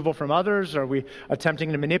seeking approval from others? Are we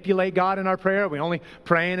attempting to manipulate God in our prayer? Are we only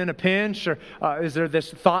praying in a pinch? Or is there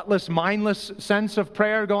this thoughtless, mindless sense of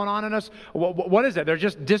prayer going on in us? What is it? They're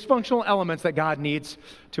just dysfunctional elements that God needs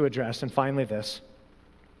to address. And finally this.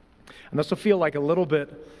 And this will feel like a little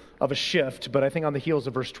bit of a shift, but I think on the heels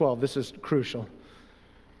of verse 12, this is crucial.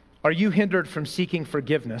 Are you hindered from seeking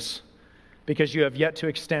forgiveness because you have yet to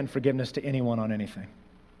extend forgiveness to anyone on anything?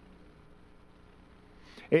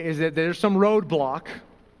 Is that there's some roadblock?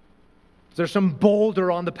 Is there some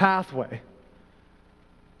boulder on the pathway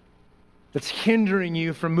that's hindering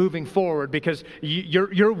you from moving forward because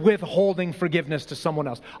you're withholding forgiveness to someone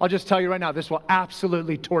else? I'll just tell you right now, this will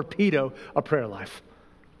absolutely torpedo a prayer life.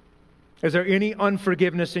 Is there any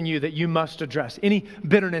unforgiveness in you that you must address? Any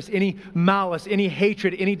bitterness, any malice, any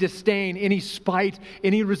hatred, any disdain, any spite,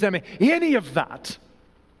 any resentment, any of that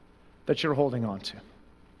you're holding on to?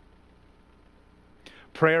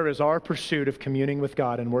 Prayer is our pursuit of communing with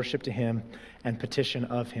God and worship to Him and petition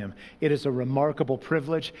of Him. It is a remarkable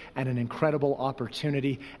privilege and an incredible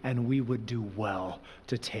opportunity, and we would do well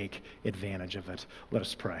to take advantage of it. Let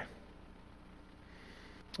us pray.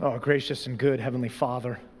 Oh, gracious and good Heavenly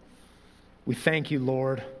Father, we thank you,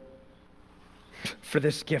 Lord, for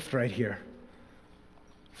this gift right here,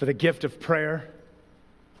 for the gift of prayer,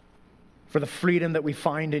 for the freedom that we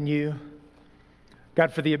find in you.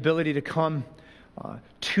 God, for the ability to come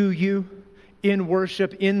to you in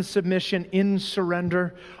worship, in submission, in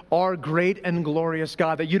surrender, our great and glorious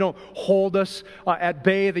God, that you don't hold us at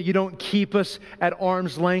bay, that you don't keep us at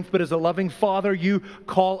arm's length, but as a loving Father, you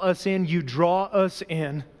call us in, you draw us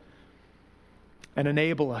in, and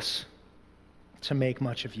enable us to make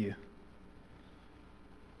much of you.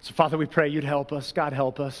 So, Father, we pray you'd help us. God,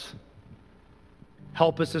 help us.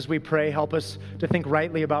 Help us as we pray. Help us to think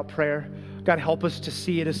rightly about prayer. God, help us to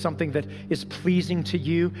see it as something that is pleasing to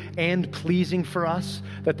you and pleasing for us,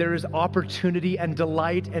 that there is opportunity and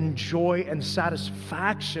delight and joy and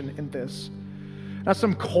satisfaction in this. Not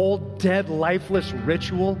some cold, dead, lifeless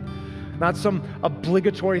ritual, not some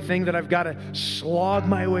obligatory thing that I've got to slog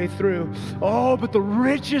my way through. Oh, but the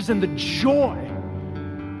riches and the joy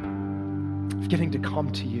of getting to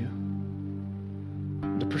come to you,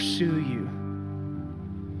 and to pursue you,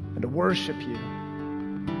 and to worship you.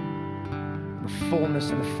 The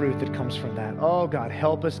fullness and the fruit that comes from that. Oh, God,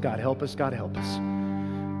 help us, God, help us, God, help us.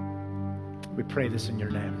 We pray this in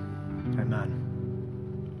your name. Amen.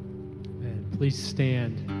 Amen. Please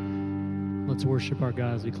stand. Let's worship our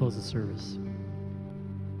God as we close the service.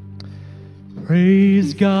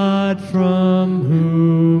 Praise God from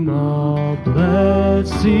whom all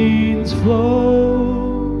blessings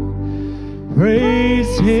flow.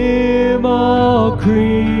 Praise Him, all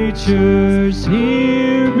creatures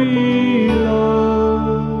here below.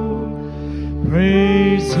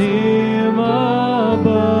 Praise Him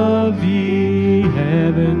above, ye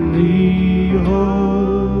heavenly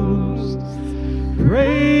hosts.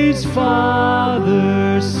 Praise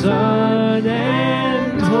Father, Son,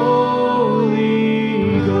 and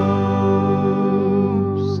Holy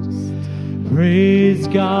Ghost. Praise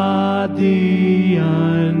God, the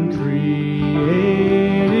uncreated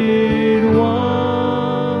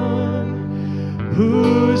One,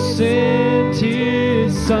 who sent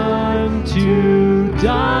His Son to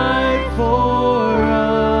die for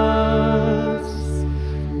us.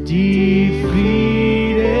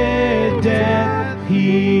 Defeated death,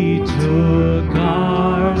 He took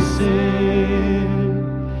our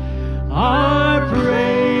sin. Our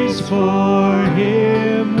praise for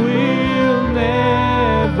Him will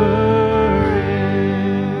never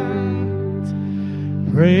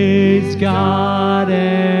end. Praise God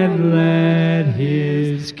and let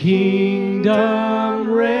His kingdom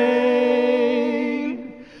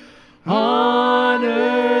reign on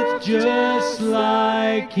earth just like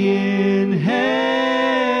like in heaven.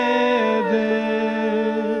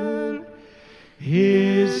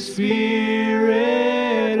 His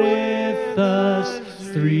Spirit with us,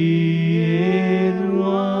 three in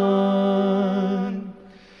one.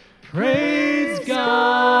 Praise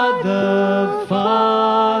God the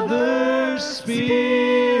Father,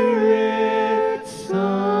 Spirit, Son.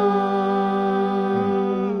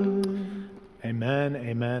 Amen,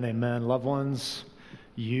 amen, amen. Loved ones,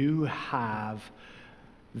 you have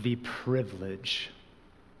the privilege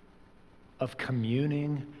of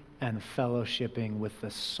communing and fellowshipping with the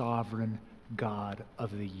sovereign God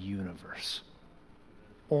of the universe.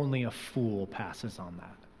 Only a fool passes on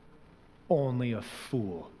that. Only a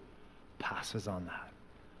fool passes on that.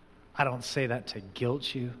 I don't say that to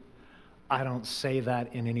guilt you. I don't say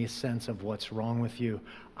that in any sense of what's wrong with you.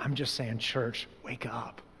 I'm just saying, church, wake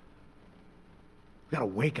up. We gotta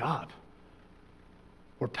wake up.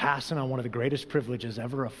 We're passing on one of the greatest privileges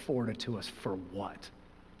ever afforded to us for what?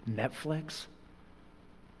 Netflix?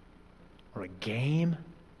 Or a game?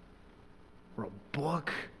 Or a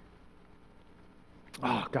book?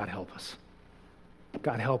 Oh, God help us.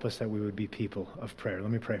 God help us that we would be people of prayer.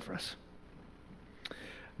 Let me pray for us.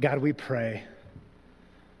 God, we pray.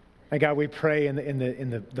 And God, we pray in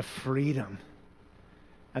the freedom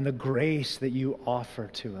and the grace that you offer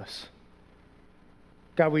to us.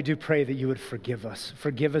 God, we do pray that you would forgive us.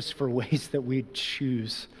 Forgive us for ways that we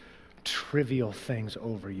choose trivial things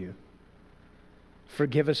over you.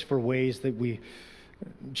 Forgive us for ways that we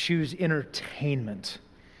choose entertainment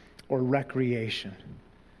or recreation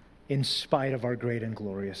in spite of our great and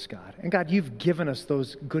glorious God. And God, you've given us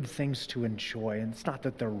those good things to enjoy, and it's not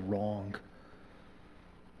that they're wrong,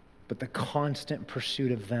 but the constant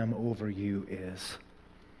pursuit of them over you is.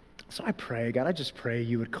 So I pray, God, I just pray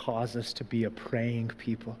you would cause us to be a praying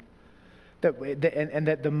people. And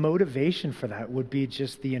that the motivation for that would be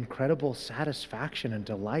just the incredible satisfaction and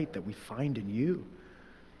delight that we find in you.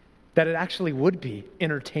 That it actually would be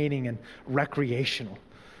entertaining and recreational.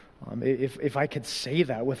 If I could say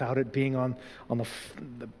that without it being on the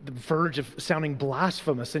verge of sounding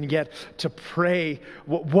blasphemous, and yet to pray,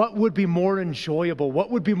 what would be more enjoyable?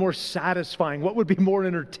 What would be more satisfying? What would be more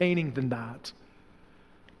entertaining than that?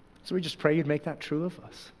 So we just pray you'd make that true of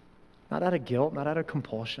us. Not out of guilt, not out of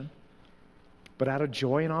compulsion, but out of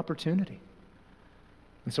joy and opportunity.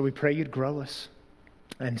 And so we pray you'd grow us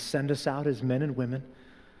and send us out as men and women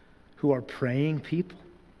who are praying people,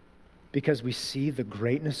 because we see the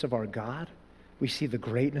greatness of our God, we see the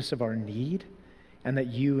greatness of our need, and that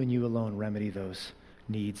you and you alone remedy those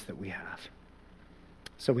needs that we have.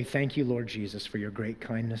 So we thank you, Lord Jesus, for your great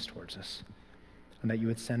kindness towards us, and that you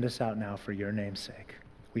would send us out now for your name's sake.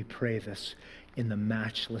 We pray this in the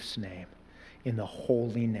matchless name, in the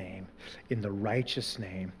holy name, in the righteous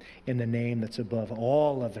name, in the name that's above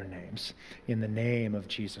all other names, in the name of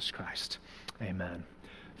Jesus Christ. Amen.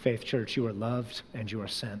 Faith Church, you are loved and you are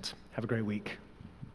sent. Have a great week.